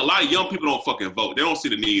you got to think a lot of young people don't fucking vote. They don't see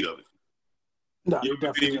the need of it. No,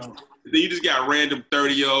 definitely don't. Then you just got random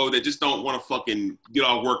 30-year-old that just don't want to fucking get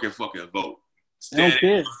off work and fucking vote. Don't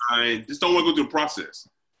care. Just don't want to go through the process.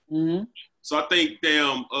 So I think,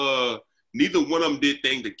 neither one of them did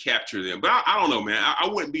things to capture them. But I don't know, man. I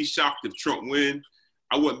wouldn't be shocked if Trump win.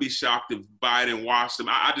 I wouldn't be shocked if Biden watched them.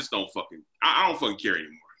 I just don't fucking, I don't fucking care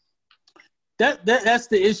anymore. That's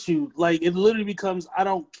the issue. Like, it literally becomes, I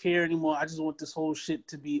don't care anymore. I just want this whole shit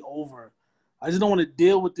to be over. I just don't want to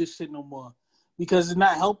deal with this shit no more because it's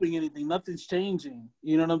not helping anything. Nothing's changing.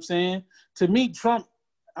 You know what I'm saying? To me, Trump,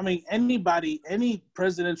 I mean, any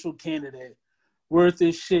presidential candidate worth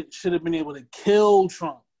his shit should have been able to kill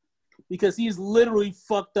Trump because he's literally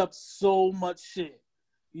fucked up so much shit.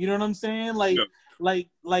 You know what I'm saying? Like,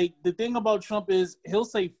 like the thing about Trump is he'll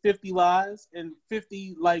say 50 lies and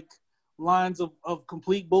 50 like lines of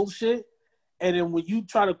complete bullshit. And then when you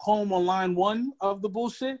try to call him on line 1 of the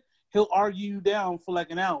bullshit, he'll argue you down for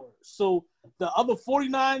like an hour. So the other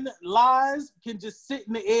 49 lies can just sit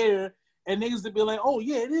in the air and niggas will be like, oh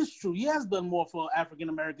yeah, it is true. He has done more for African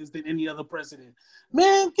Americans than any other president.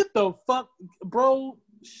 Man, get the fuck, bro.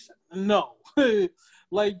 No.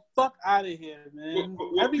 Like, fuck out of here, man.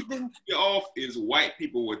 What everything off is white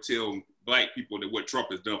people would tell black people that what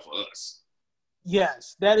Trump has done for us.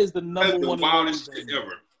 Yes, that is the number one. That's the wildest shit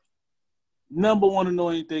ever. Number one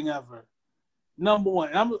annoying thing ever. Number one.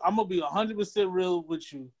 And I'm gonna be 100% real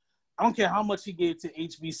with you. I don't care how much he gave to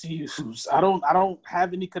HBCUs. I don't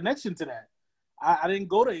have any connection to that. I didn't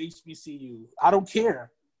go to HBCU. I don't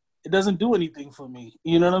care. It doesn't do anything for me.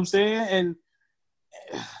 You know what I'm saying? And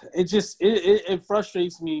it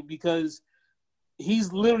frustrates me because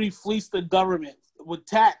he's literally fleeced the government with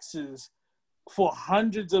taxes for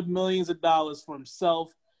hundreds of millions of dollars for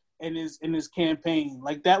himself and his campaign.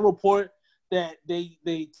 Like that report that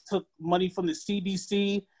they took money from the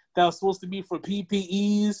CDC that was supposed to be for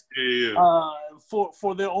PPEs,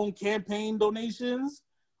 for their own campaign donations.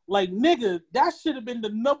 Like, nigga, that should have been the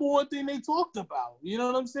number one thing they talked about. You know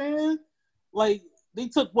what I'm saying? Like, they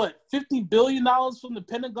took, what, $50 billion from the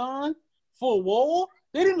Pentagon for a wall?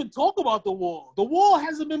 They didn't even talk about the wall. The wall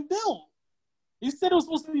hasn't been built. He said it was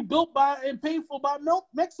supposed to be built by and paid for by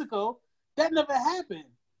Mexico. That never happened.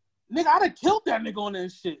 Nigga, I'd have killed that nigga on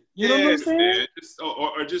that shit. You know what I'm saying?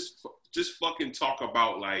 Man. Just fucking talk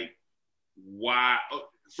about, like, why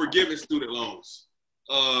forgiving student loans.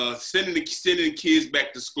 Sending kids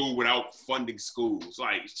back to school without funding schools,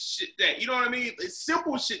 like shit that, you know what I mean? It's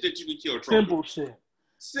simple shit that you can kill Trump.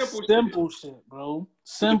 Simple shit, bro.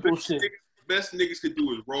 Simple shit. Best niggas could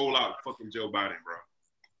do is roll out fucking Joe Biden, bro.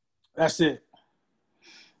 That's it,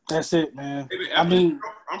 man.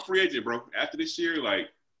 I'm free agent, bro. After this year, like,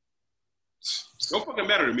 don't fucking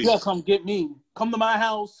matter to me. You gotta come get me. Come to my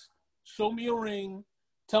house. Show me a ring.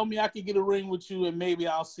 Tell me I can get a ring with you, and maybe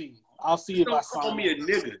I'll see. I'll see if I sign. Don't call me a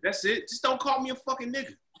nigga. That's it. Just don't call me a fucking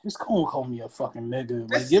nigga. Just don't call me a fucking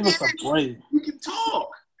nigga. Like, give us a break. We can talk.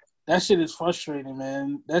 That shit is frustrating,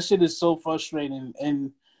 man. That shit is so frustrating.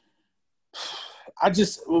 And I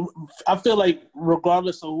feel like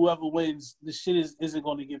regardless of whoever wins, the shit isn't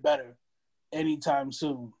going to get better anytime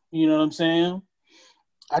soon. You know what I'm saying?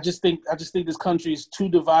 I just think this country is too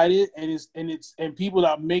divided, and people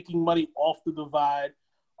that are making money off the divide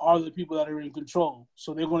are the people that are in control.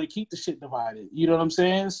 So they're going to keep the shit divided. You know what I'm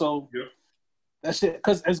saying? So that's it.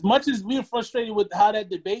 Because as much as we're frustrated with how that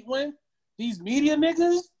debate went, these media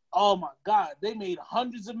niggas, oh my God, they made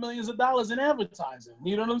hundreds of millions of dollars in advertising.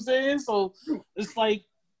 You know what I'm saying? So it's like,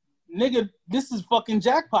 nigga, this is fucking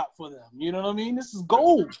jackpot for them. You know what I mean? This is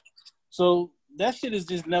gold. So that shit is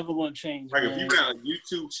just never going to change. Like, man. if you got a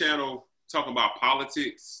YouTube channel talking about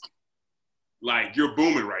politics, like, you're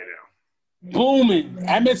booming right now. Booming.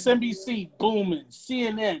 MSNBC, booming.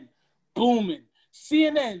 CNN, booming.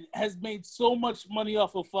 CNN has made so much money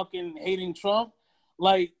off of fucking hating Trump.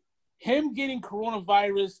 Like, him getting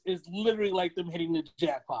coronavirus is literally like them hitting the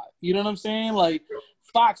jackpot. You know what I'm saying? Like,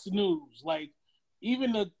 Fox News, like,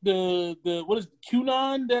 even the what is it,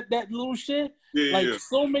 QAnon, that little shit?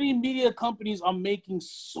 So many media companies are making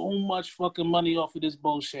so much fucking money off of this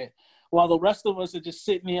bullshit, while the rest of us are just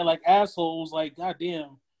sitting here like assholes, like,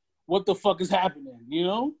 goddamn, what the fuck is happening, you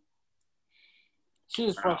know? Shit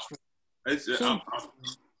is frustrating.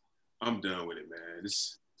 I'm done with it, man.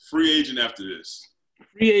 It's free agent after this.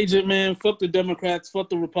 Free agent, man. Fuck the Democrats. Fuck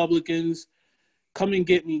the Republicans. Come and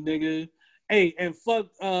get me, nigga. Hey, and fuck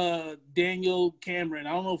Daniel Cameron.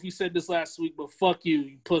 I don't know if you said this last week, but fuck you,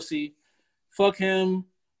 you pussy. Fuck him.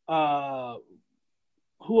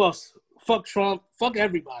 Who else? Fuck Trump. Fuck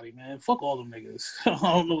everybody, man. Fuck all them niggas. I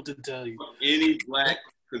don't know what to tell you. Fuck any black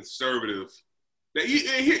conservative.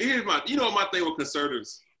 Here's my thing with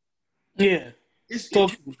conservatives. Yeah. If you're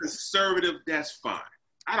conservative, that's fine.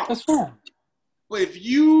 That's fine. But if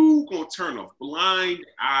you gonna turn a blind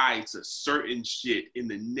eye to certain shit in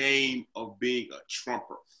the name of being a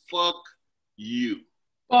Trumper, fuck you.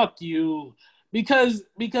 Fuck you. Because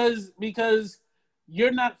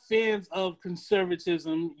you're not fans of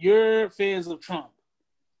conservatism. You're fans of Trump.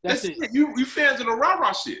 That's it. You fans of the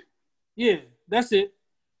rah-rah shit. Yeah, that's it.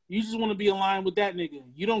 You just want to be aligned with that nigga.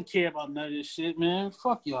 You don't care about none of this shit, man.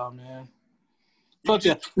 Fuck y'all, man. Fuck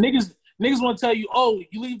y'all. Niggas want to tell you, oh,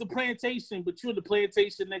 you leave the plantation, but you're the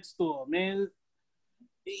plantation next door, man.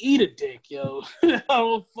 Eat a dick, yo. I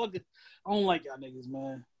don't like y'all niggas,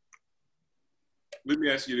 man. Let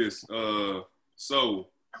me ask you this. So,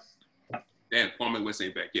 damn, Kwame West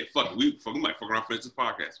ain't back yet. Fuck, we might fuck around for this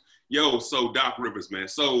podcast. Yo, so Doc Rivers, man.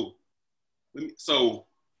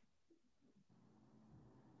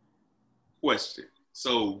 Question.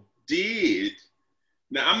 So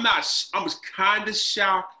I was kind of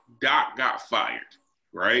shocked Doc got fired,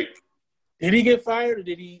 right? Did he get fired, or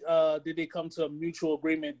did they come to a mutual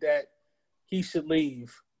agreement that he should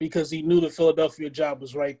leave because he knew the Philadelphia job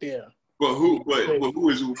was right there? But who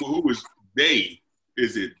is they?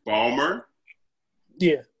 Is it Ballmer?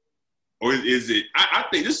 Yeah. Or is it, I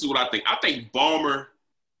think this is what I think. I think Ballmer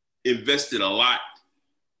invested a lot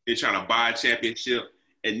in trying to buy a championship.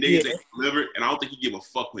 And niggas ain't delivered, and I don't think he give a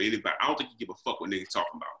fuck with anybody. I don't think he give a fuck what niggas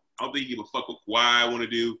talking about. I don't think he give a fuck what Kawhi want to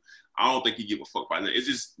do. I don't think he give a fuck about that. It's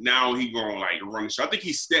just now he going like run the show. I think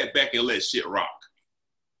he stepped back and let shit rock.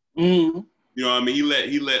 Mm-hmm. You know what I mean? He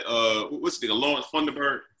let what's the nigga, Lawrence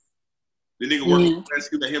Funderburg? The nigga working press,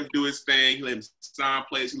 he let him do his thing. He let him sign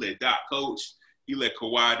players. He let Doc coach. He let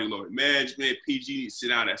Kawhi do load management. PG sit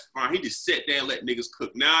down, that's fine. He just sat there and let niggas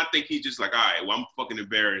cook. Now I think he's just like, all right, well, I'm fucking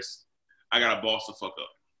embarrassed. I got to boss the fuck up.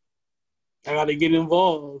 I got to get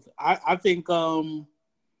involved. I think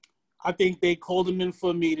they called him in for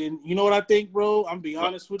a meeting. You know what I think, bro? I'm be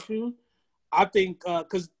honest with you. I think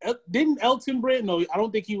because didn't Elton Brand? No, I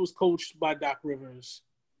don't think he was coached by Doc Rivers.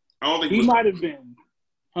 I don't think he might have been.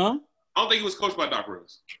 Huh? I don't think he was coached by Doc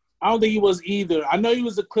Rivers. I don't think he was either. I know he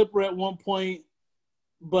was a Clipper at one point,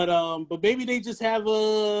 but maybe they just have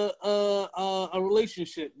a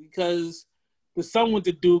relationship because the son went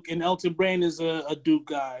to Duke and Elton Brand is a Duke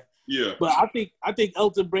guy. Yeah. But I think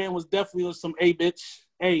Elton Brand was definitely on some bitch.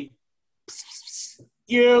 Hey,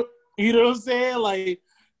 you know what I'm saying?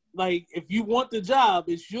 Like if you want the job,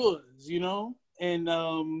 it's yours, you know? And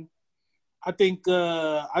I think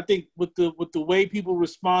with the way people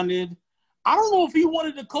responded, I don't know if he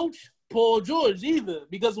wanted to coach Paul George either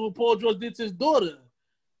because of what Paul George did to his daughter.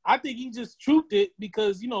 I think he just trooped it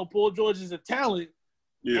because, you know, Paul George is a talent.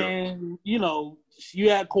 Yeah. And, you know, you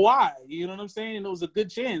had Kawhi, you know what I'm saying? And it was a good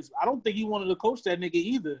chance. I don't think he wanted to coach that nigga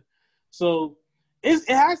either. So it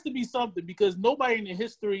has to be something because nobody in the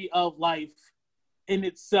history of life in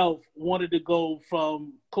itself wanted to go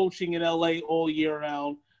from coaching in LA all year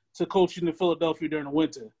round to coaching in Philadelphia during the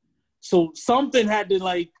winter. So something had to,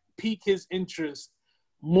 like, pique his interest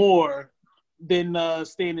more than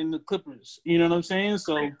staying in the Clippers. You know what I'm saying?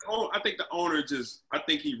 So I think the owner I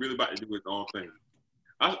think he really about to do his own thing.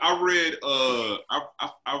 I read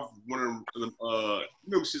I've one of them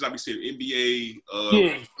remember since I be saying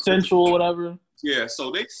NBA Central or whatever. Yeah,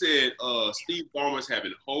 so they said Steve Ballmer's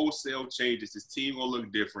having wholesale changes. His team gonna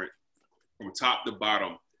look different from top to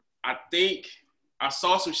bottom. I think I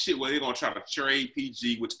saw some shit where they're gonna try to trade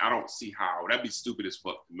PG, which I don't see how. That'd be stupid as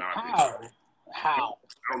fuck. How?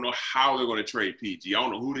 I don't know how they're gonna trade PG. I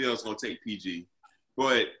don't know who the hell's gonna take PG,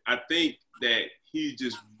 but I think that he's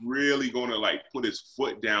just really gonna like put his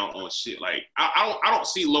foot down on shit. Like I don't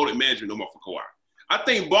see loaded management no more for Kawhi. I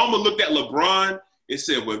think Ballmer looked at LeBron and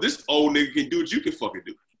said, "Well, this old nigga can do what you can fucking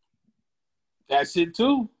do." That's it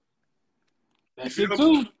too.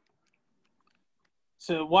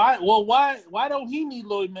 So why don't he need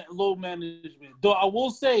load management? Though I will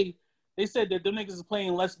say they said that them niggas is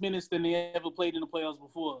playing less minutes than they ever played in the playoffs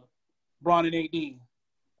before. Bron and AD.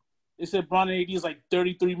 They said Bron and AD is like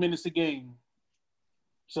 33 minutes a game.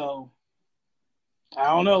 So I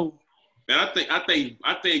don't know. Man, I think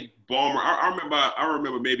Ballmer. I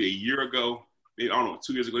remember maybe a year ago, maybe I don't know,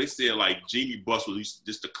 2 years ago. They said like Jimmy Buss was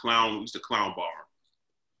just a clown, Ballmer.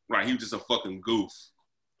 Right, he was just a fucking goof.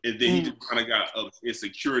 And then he just kind of got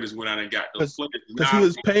insecure and just went out and got those players. Because he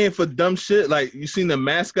was paying for dumb shit. Like, you seen the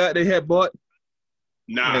mascot they had bought?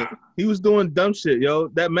 Nah. Like, he was doing dumb shit, yo.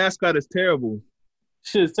 That mascot is terrible.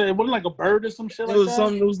 Shit, it wasn't like a bird or some shit like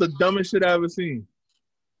that? It was the dumbest shit I ever seen.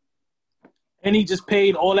 And he just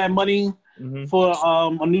paid all that money for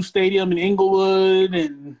a new stadium in Inglewood.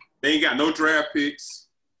 And they ain't got no draft picks.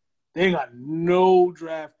 They ain't got no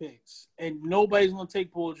draft picks. And nobody's going to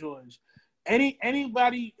take Paul George. Any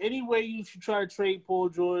way you should try to trade Paul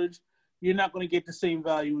George, you're not going to get the same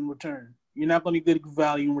value in return. You're not going to get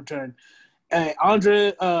value in return.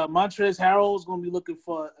 Montrezl Harrell is going to be looking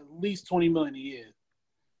for at least $20 million a year,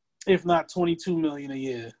 if not $22 million a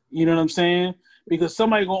year. You know what I'm saying? Because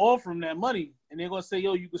somebody's going to offer him that money, and they're going to say,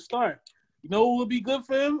 yo, you can start. You know what would be good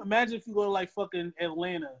for him? Imagine if you go to, like, fucking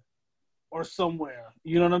Atlanta or somewhere.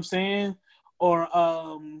 You know what I'm saying? Or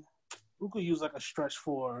who could use, like, a stretch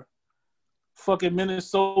for? Fucking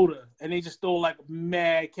Minnesota, and they just throw like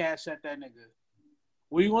mad cash at that nigga.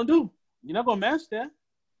 What are you gonna do? You're not gonna match that.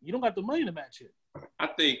 You don't got the money to match it. I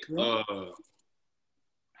think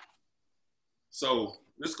so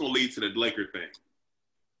this is gonna lead to the Laker thing.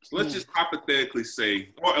 So let's just hypothetically say,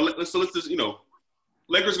 or let's just, you know,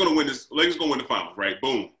 Lakers gonna win this. Lakers gonna win the finals, right?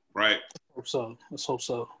 Boom, right? Let's hope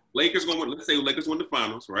so. Lakers gonna win. Let's say Lakers win the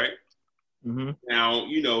finals, right? Mm-hmm. Now,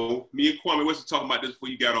 you know, me and Kwame was talking about this before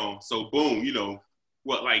you got on. So, boom, you know,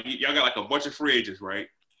 what, like, y'all got like a bunch of free agents, right?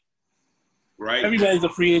 Right? Everybody's a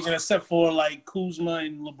free agent except for like Kuzma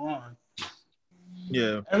and LeBron.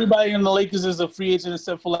 Yeah. Everybody in the Lakers is a free agent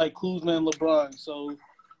except for like Kuzma and LeBron. So,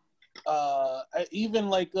 even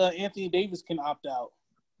like Anthony Davis can opt out,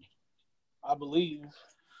 I believe.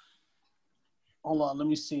 Hold on, let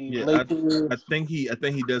me see. Yeah, I think he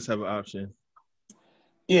does have an option.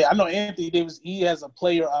 Yeah, I know Anthony Davis, he has a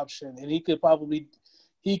player option, and he could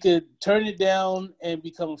turn it down and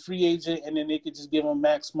become a free agent, and then they could just give him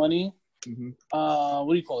max money. What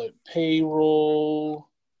do you call it? Payroll.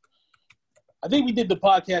 I think we did the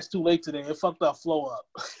podcast too late today. It fucked our flow up.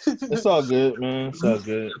 It's all good, man. It's all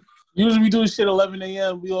good. Usually we do shit 11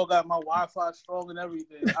 a.m. We all got my Wi-Fi strong and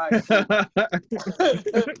everything. All right,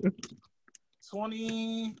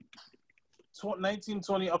 19,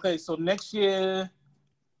 20. Okay, so next year,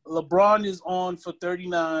 LeBron is on for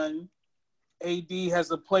 39. AD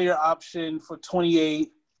has a player option for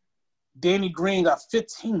 28. Danny Green got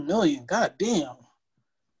 15 million. God damn.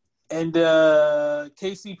 And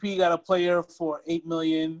KCP got a player for 8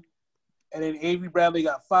 million. And then Avery Bradley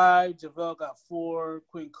got 5. JaVale got 4.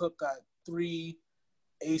 Quinn Cook got 3.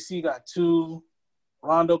 AC got 2.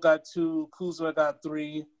 Rondo got 2. Kuzma got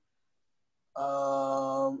 3.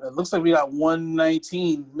 It looks like we got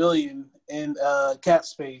 119 million in cap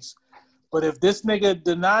space. But if this nigga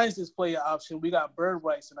denies his player option, we got bird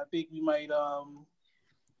rights, and I think we might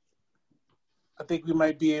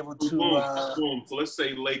be able to. Boom. So let's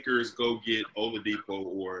say Lakers go get Oladipo,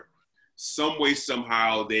 or some way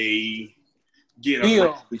somehow they get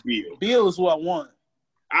Beal. Beal. Beal is who I want.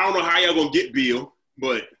 I don't know how y'all gonna get Beal,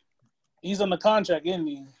 but he's on the contract, isn't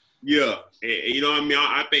he? Yeah, and you know what I mean.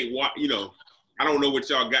 I think I don't know what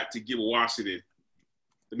y'all got to give Washington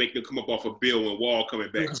to make them come up off of Beal when Wall coming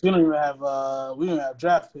back. Because we don't even have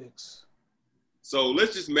draft picks. So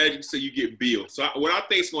let's just imagine you get Beal. So what I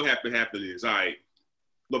think is going to happen is, all right,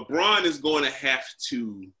 LeBron is going to have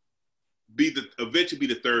to eventually be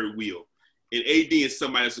the third wheel, and AD and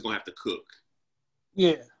somebody else is going to have to cook.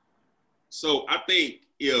 Yeah. So I think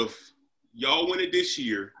if y'all win it this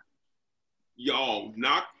year, y'all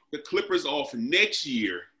knock the Clippers off next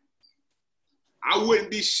year, I wouldn't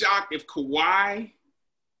be shocked if Kawhi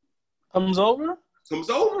comes over.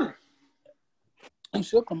 He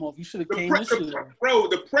should come over. You should have came this year. Bro,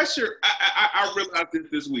 the pressure, I realized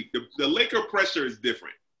this week. The Laker pressure is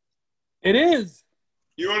different. It is.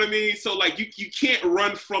 You know what I mean? So, like, you can't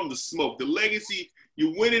run from the smoke. The legacy,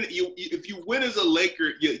 if you win as a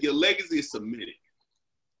Laker, your legacy is cemented.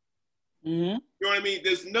 Mm-hmm. You know what I mean?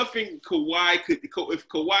 There's nothing Kawhi could – if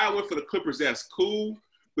Kawhi went for the Clippers, that's cool.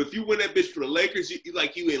 But if you win that bitch for the Lakers, you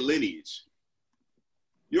in lineage.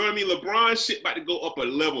 You know what I mean? LeBron shit about to go up a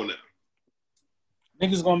level now.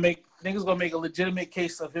 Niggas gonna make a legitimate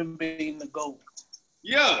case of him being the GOAT.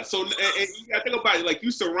 Yeah. So and you gotta think about it. Like, you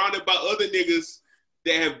surrounded by other niggas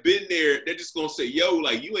that have been there. They're just gonna say, "Yo,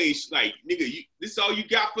 like, you ain't like, nigga. This is all you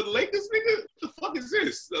got for the Lakers, nigga? What the fuck is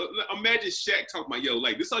this?" So, imagine Shaq talking about, "Yo,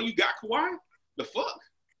 like, this all you got, Kawhi? The fuck?"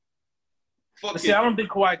 Fuck. See, I don't think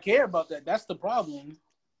Kawhi care about that. That's the problem.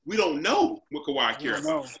 We don't know what Kawhi cares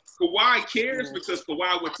about. Kawhi cares because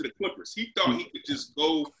Kawhi went to the Clippers. He thought he could just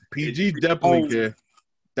go. PG definitely care.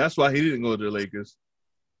 That's why he didn't go to the Lakers.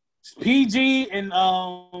 PG and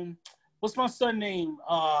what's my son name?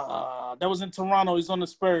 That was in Toronto. He's on the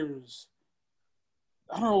Spurs.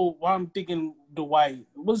 I don't know why I'm thinking Dwight.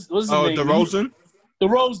 What's his name? DeRozan?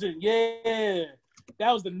 DeRozan, yeah.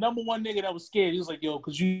 That was the number one nigga that was scared. He was like, yo,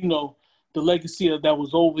 because the legacy that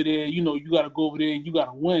was over there, you got to go over there and you got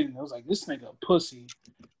to win. I was like, this nigga a pussy.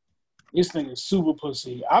 This nigga super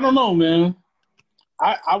pussy. I don't know, man.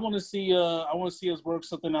 I want to see us work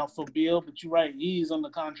something out for Beal, but you're right. He's on the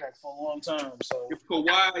contract for a long time. So if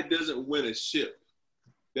Kawhi doesn't win a ship,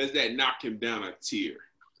 does that knock him down a tier?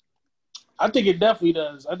 I think it definitely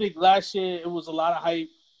does. I think last year it was a lot of hype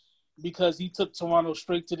because he took Toronto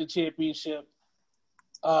straight to the championship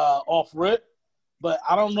off rip. But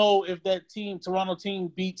I don't know if that Toronto team,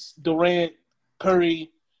 beats Durant, Curry,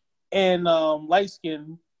 and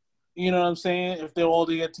Lightskin. You know what I'm saying? If they're all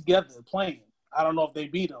together playing. I don't know if they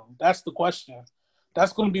beat them. That's the question.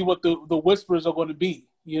 That's going to be what the whispers are going to be.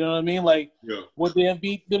 You know what I mean? Like, would they have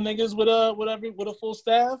beat them niggas with a full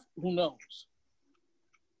staff? Who knows?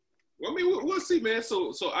 Well, I mean, we'll see, man.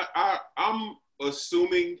 So I'm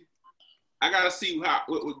assuming I got to see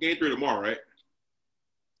what Game 3 tomorrow, right?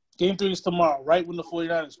 Game 3 is tomorrow, right when the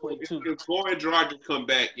 49ers play, too. If Goran Dragic come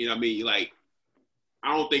back, you know what I mean? Like,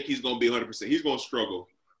 I don't think he's going to be 100%. He's going to struggle.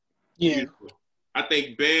 Yeah. I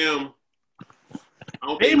think Bam –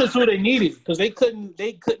 Bam is who they needed because they couldn't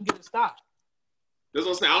get a stop. That's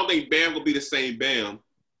what I'm saying. I don't think Bam will be the same Bam.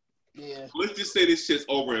 Yeah. Let's just say this shit's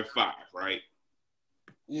over in 5, right?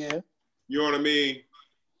 Yeah. You know what I mean?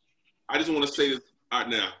 I just want to say this right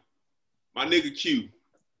now. My nigga Q,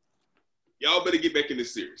 y'all better get back in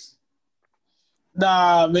this series.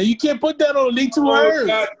 Nah, man, you can't put that on League 2 Hard.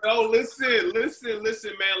 No, listen, man.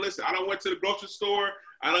 Listen, I done went to the grocery store.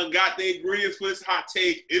 I done got the ingredients for this hot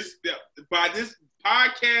take. It's by this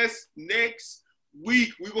podcast next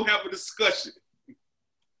week, we will have a discussion.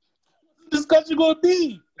 Discussion gonna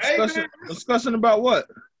be? Discussion about what?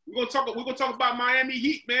 We're gonna talk about Miami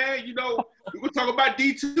Heat, man. You know, we're gonna talk about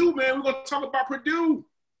D2, man. We're gonna talk about Purdue.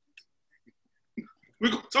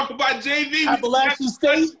 We're gonna talk about JV. Appalachian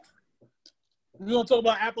State. We're gonna talk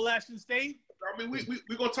about Appalachian State. I mean, we're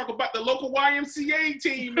gonna talk about the local YMCA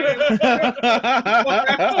team, man.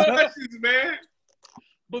 Man.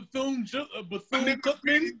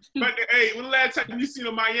 Bethune-Cookman. But hey, when the last time you seen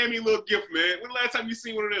a Miami little gift, man? When the last time you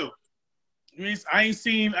seen one of them? I ain't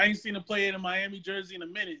seen a player in a Miami jersey in a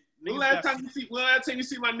minute. When the last time you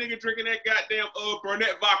see my nigga drinking that goddamn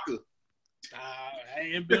Burnett vodka?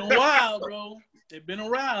 Ain't been a while, bro. They've been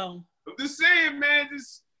around. I'm just saying, man.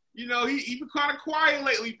 Just he been kind of quiet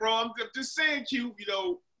lately, bro. I'm just saying, Q. You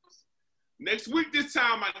know, next week this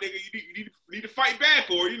time, my nigga, you need to fight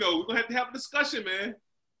back, or we're gonna have a discussion, man.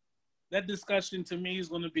 That discussion to me is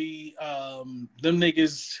gonna be them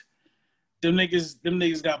niggas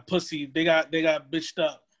got pussy. They got bitched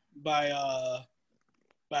up by a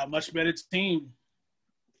much better team.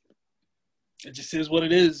 It just is what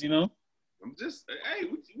it is, you know. I'm just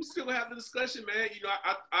we still gonna have the discussion, man. You know,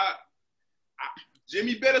 I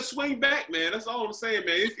Jimmy better swing back, man. That's all I'm saying,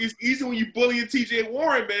 man. It's easy when you bullying TJ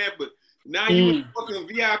Warren, man, but now you in the fucking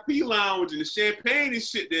VIP lounge and the champagne and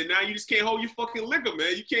shit there. Now you just can't hold your fucking liquor,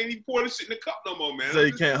 man. You can't even pour the shit in the cup no more, man. So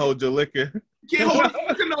you can't hold your liquor. You can't hold your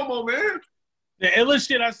liquor no more, man. The illest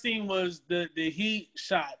shit I seen was the Heat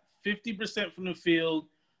shot 50% from the field,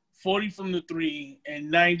 40 from the three,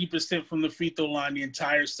 and 90% from the free throw line the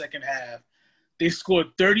entire second half. They scored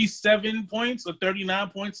 37 points or 39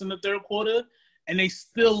 points in the third quarter, and they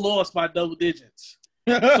still lost by double digits.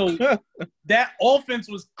 So that offense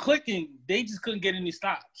was clicking. They just couldn't get any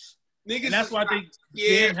stops. Niggas, and that's why they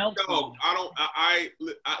didn't help them.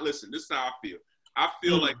 Listen, this is how I feel. I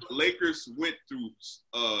feel like the Lakers went through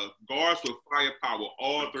guards with firepower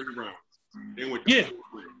all 30 rounds. They went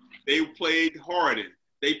They played Harden.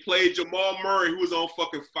 They played Jamal Murray, who was on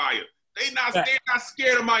fucking fire. They're not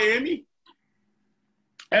scared of Miami.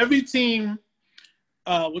 Every team,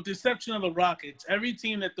 with the exception of the Rockets, every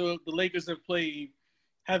team that the Lakers have played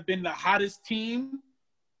have been the hottest team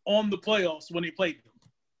on the playoffs when they played them.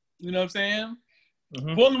 You know what I'm saying?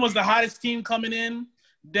 Mm-hmm. Portland was the hottest team coming in.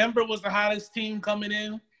 Denver was the hottest team coming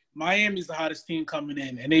in. Miami's the hottest team coming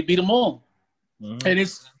in, and they beat them all. Mm-hmm. And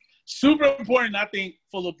it's super important, I think,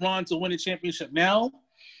 for LeBron to win a championship now,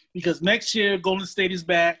 because next year Golden State is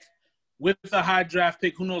back with a high draft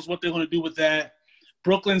pick. Who knows what they're going to do with that?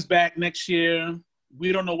 Brooklyn's back next year.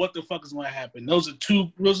 We don't know what the fuck is going to happen. Those are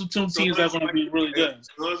two teams that are going to be really good.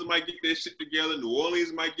 Suns might get their shit together. New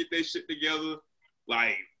Orleans might get their shit together.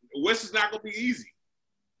 Like, West is not going to be easy.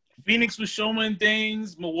 Phoenix was showing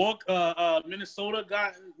things. Minnesota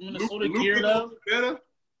geared up. Better.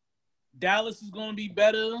 Dallas is going to be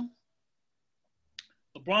better.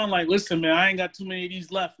 LeBron like, listen, man, I ain't got too many of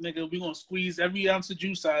these left, nigga. We're going to squeeze every ounce of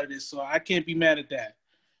juice out of this, so I can't be mad at that.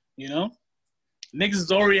 You know? Niggas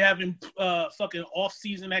is already having fucking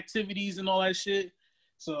off-season activities and all that shit.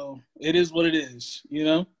 So it is what it is, you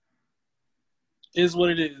know? It is what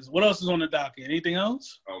it is. What else is on the docket? Anything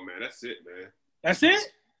else? Oh, man, that's it, man. That's it?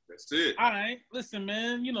 That's it. All right. Listen,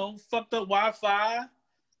 man, fucked up Wi-Fi.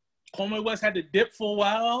 Conway West had to dip for a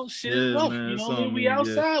while. Shit is rough, man, we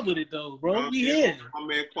outside with it, though, bro. We here. My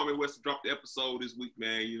man Kwame West dropped the episode this week,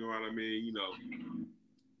 man. You know what I mean?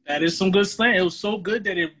 That is some good slang. It was so good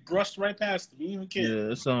that it brushed right past me. Even kid.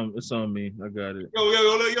 Yeah, it's on me. I got it. Yo,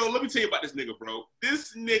 let me tell you about this nigga, bro.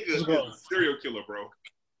 This nigga is a serial killer, bro.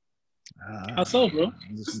 How so, bro?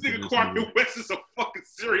 This nigga Kwame West is a fucking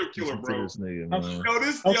serial killer, bro. This nigga, man.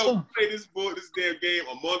 Played this damn game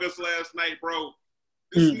Among Us last night, bro.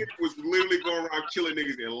 This nigga was literally going around killing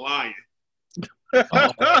niggas and lying.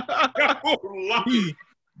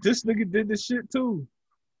 This nigga did this shit too.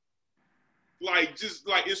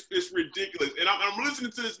 It's ridiculous. And I'm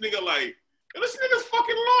listening to this nigga like, this nigga's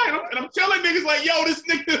fucking lying. And I'm telling niggas like, yo, this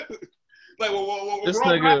nigga. Like,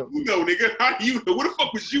 how do you know, nigga? How do you know? Where the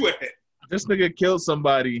fuck was you at? This nigga killed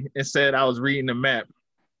somebody and said I was reading the map.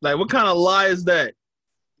 Like, what kind of lie is that?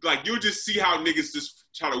 Like, you'll just see how niggas just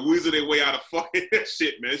try to wizard their way out of fucking that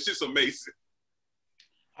shit, man. It's just amazing.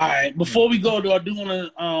 All right. Before we go, though, I do want to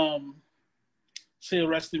say a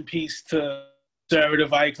rest in peace to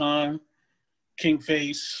conservative icon, King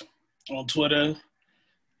Face, on Twitter.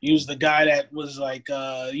 He was the guy that was like,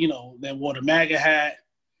 that wore the MAGA hat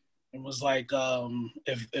and was like,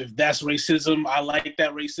 if that's racism, I like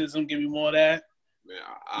that racism. Give me more of that. Man,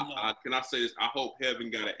 can I say this? I hope Heaven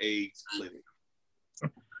got an AIDS clinic.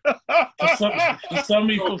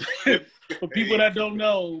 For people that don't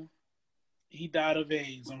know, he died of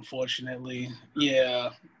AIDS, unfortunately. Yeah.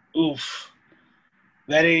 Oof.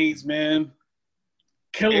 That AIDS, man.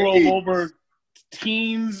 kill over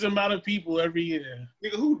teens amount of people every year.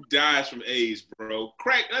 Nigga, who dies from AIDS, bro?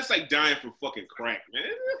 Crack, that's like dying from fucking crack, man.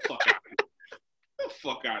 Get the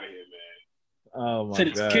fuck out of here, man. Oh, my Said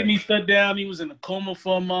his kidney shut down. He was in a coma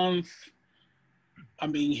for a month. I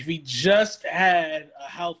mean, if he just had a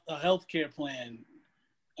health care plan,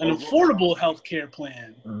 an affordable health care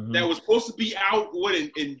plan. Mm-hmm. That was supposed to be out,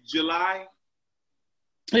 in July?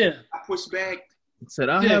 Yeah. I pushed back. Said,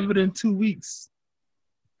 I'll have it in 2 weeks.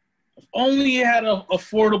 If only he had an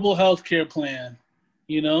affordable health care plan,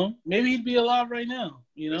 you know? Maybe he'd be alive right now,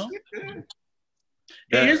 you know?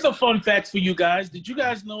 Hey, here's a fun fact for you guys. Did you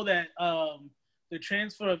guys know that the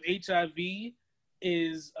transfer of HIV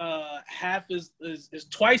is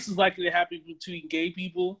twice as likely to happen between gay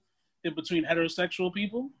people than between heterosexual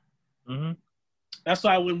people? Mm-hmm. That's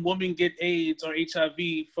why when women get AIDS or HIV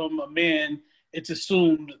from a man, it's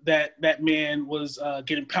assumed that that man was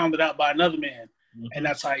getting pounded out by another man. Mm-hmm. And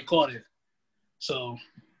that's how he caught it. So,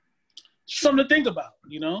 something to think about,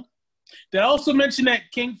 you know? Did I also mention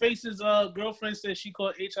that King Face's girlfriend said she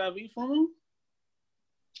caught HIV from him?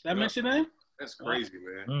 Did I mention that? That's crazy,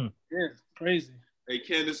 man. Yeah, crazy. Hey,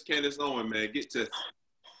 Candace Owen, man, get tested.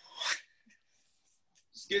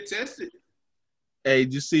 Just get tested. Hey,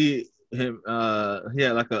 did you see him? He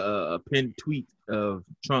had like a pinned tweet of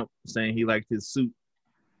Trump saying he liked his suit.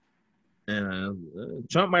 And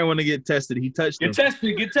Trump might want to get tested. He touched him.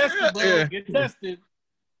 Get tested, bro. Yeah. Get tested.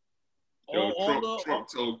 Trump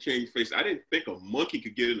told King Face, I didn't think a monkey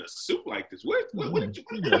could get in a suit like this. What did you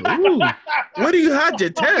What do you have to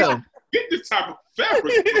tell? Get this type of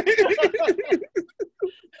fabric.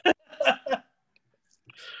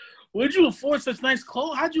 Where'd you afford such nice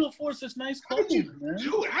clothes? How'd you afford such nice clothes, man?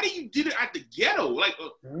 How do you did it at the ghetto? Like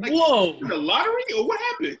whoa. The lottery? Or what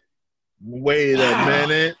happened? Wait a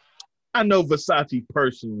minute. I know Versace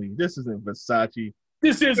personally. This isn't Versace.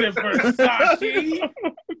 This isn't Versace.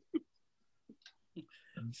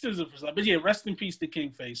 But yeah, rest in peace to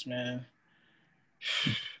King Face, man.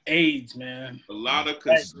 AIDS, man. A lot of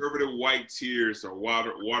conservative white tears are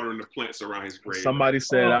watering the plants around his grave. Somebody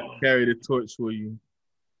said, I'll carry the torch for you.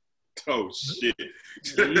 Oh, shit.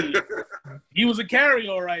 He was a carrier,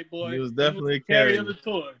 all right, boy. He was definitely a carrier of the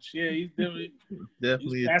torch. Yeah, he's definitely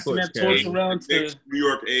he's a passing torch that torch around to next New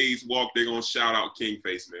York AIDS walk. They're going to shout out King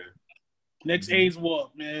Face, man. Next AIDS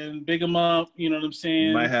walk, man. Big him up. You know what I'm saying?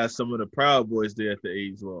 You might have some of the Proud Boys there at the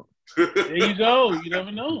AIDS walk. There you go. You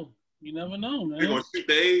never know. You never know, man. They're going to shoot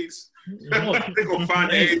the AIDS. They're going to find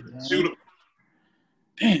the AIDS and shoot them.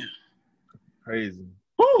 Damn. Crazy.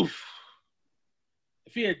 Whew.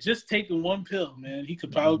 If he had just taken one pill, man, he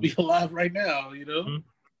could probably be alive right now, you know? Mm-hmm.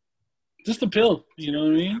 Just a pill, you know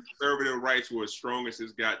what I mean? Conservative rights were as strong as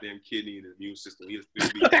his goddamn kidney and immune system. He'd still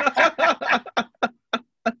be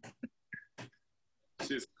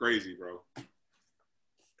Shit's crazy, bro.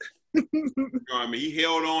 You know what I mean? He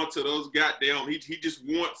held on to those goddamn. He just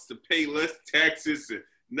wants to pay less taxes and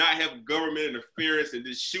not have government interference and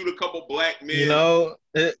just shoot a couple black men. You know,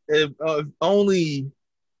 if only,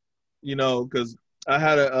 you know, because I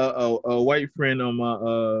had a white friend on my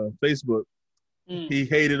Facebook. He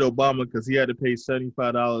hated Obama because he had to pay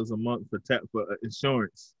 $75 a month for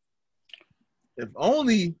insurance. If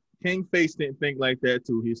only King Face didn't think like that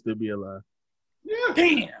too, he'd still be alive. Yeah.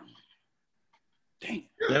 Damn.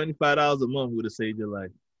 $75 a month would have saved your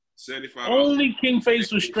life. $75. Only King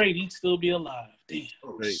Face was straight, he'd still be alive. Damn.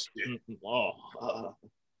 Oh, shit.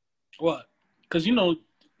 What? Because you know,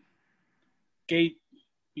 gay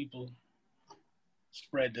people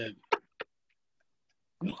spread that.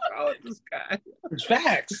 Oh, this guy. It's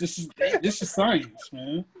facts. This is science,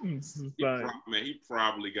 man. This is science. He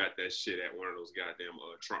probably got that shit at one of those goddamn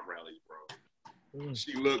Trump rallies, bro.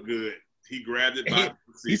 She looked good. He grabbed it by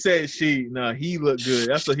he said she. No, he looked good.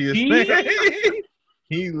 That's what he was saying.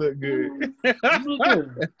 He looked good. Hey,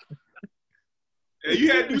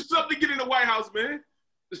 you had to do something to get in the White House, man.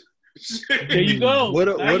 There you go. What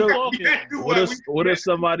if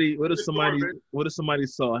somebody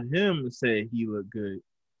saw him and say he looked good?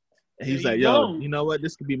 And he's like, yo, you know what?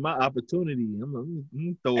 This could be my opportunity. I'm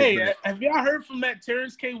gonna throw it back. Have y'all heard from that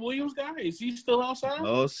Terrence K. Williams guy? Is he still outside?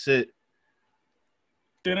 Oh shit.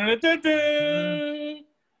 Let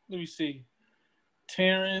me see.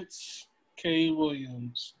 Terrence K.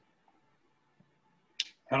 Williams.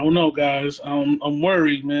 I don't know, guys. I'm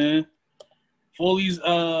worried, man. If all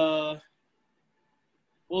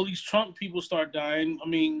these Trump people start dying, I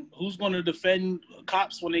mean, who's going to defend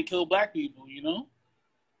cops when they kill black people, you know?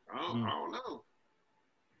 I don't know.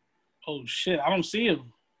 Oh, shit. I don't see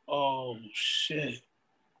him. Oh, shit.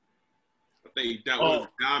 I I think that was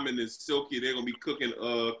Diamond and Silky. They're gonna be cooking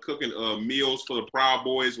meals for the Proud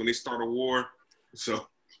Boys when they start a war. So.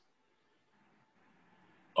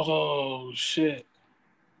 Oh shit.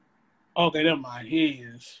 Okay, never mind. Here he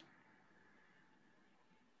is.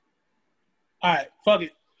 All right, fuck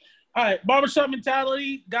it. All right, barbershop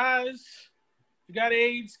mentality, guys. If you got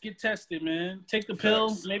AIDS, get tested, man. Take the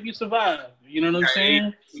pill, maybe you survive. You know what I'm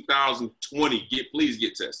saying? 2020, please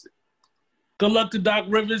get tested. Good luck to Doc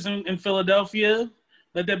Rivers in Philadelphia.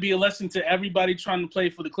 Let that be a lesson to everybody trying to play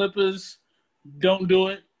for the Clippers. Don't do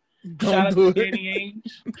it. Shout out to Danny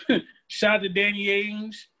Ainge. Shout out to Danny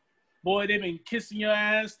Ainge. Boy, they've been kissing your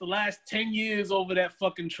ass the last 10 years over that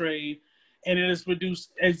fucking trade, and it has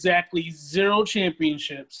produced exactly 0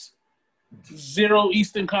 championships, 0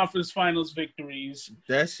 Eastern Conference Finals victories.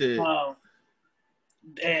 That shit. And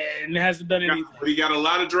it hasn't done anything. We got a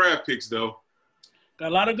lot of draft picks, though. Got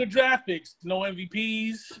a lot of good draft picks. No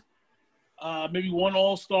MVPs. Maybe 1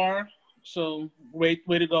 All-Star. So, way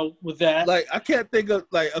to go with that. Like, I can't think of,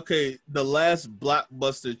 like, okay, the last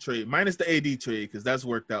blockbuster trade, minus the AD trade, because that's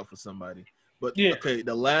worked out for somebody. But, okay,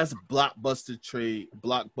 the last blockbuster trade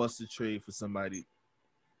for somebody,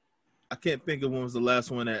 I can't think of when was the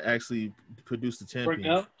last one that actually produced a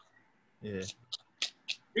champion. Yeah.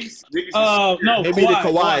 No, maybe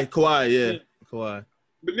Kawhi, yeah. Kawhi.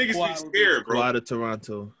 But niggas be scared, bro. Kawhi to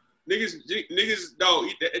Toronto. Niggas, no,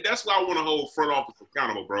 that's why I want to hold front office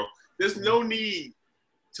accountable, bro. There's no need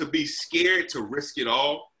to be scared to risk it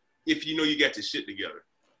all if you know you got your shit together.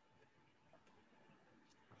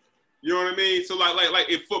 You know what I mean? So like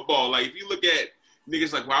in football, like if you look at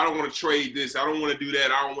niggas like, well, I don't want to trade this, I don't want to do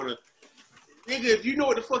that, I don't want to. Nigga, if you know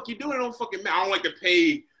what the fuck you doing, it don't fucking matter. I don't like to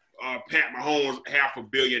pay Pat Mahomes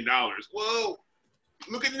 $500 million. Well,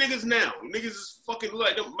 look at niggas now. Niggas is fucking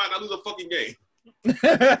like they might not lose a fucking game.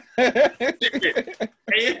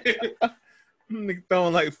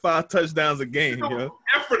 Throwing like 5 touchdowns a game, yo.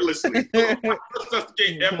 Effortlessly.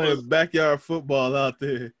 Effortlessly. Backyard football out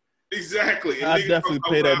there. Exactly. I definitely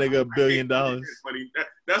pay that nigga $1 billion.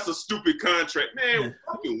 That's a stupid contract. Man, we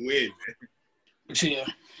fucking win, man. Yeah.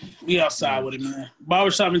 We outside with it, man.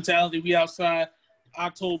 Barbershop mentality, we outside.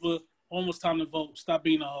 October, almost time to vote. Stop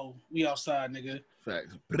being a hoe. We outside, nigga.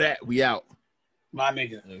 Facts. We out. My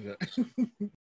nigga.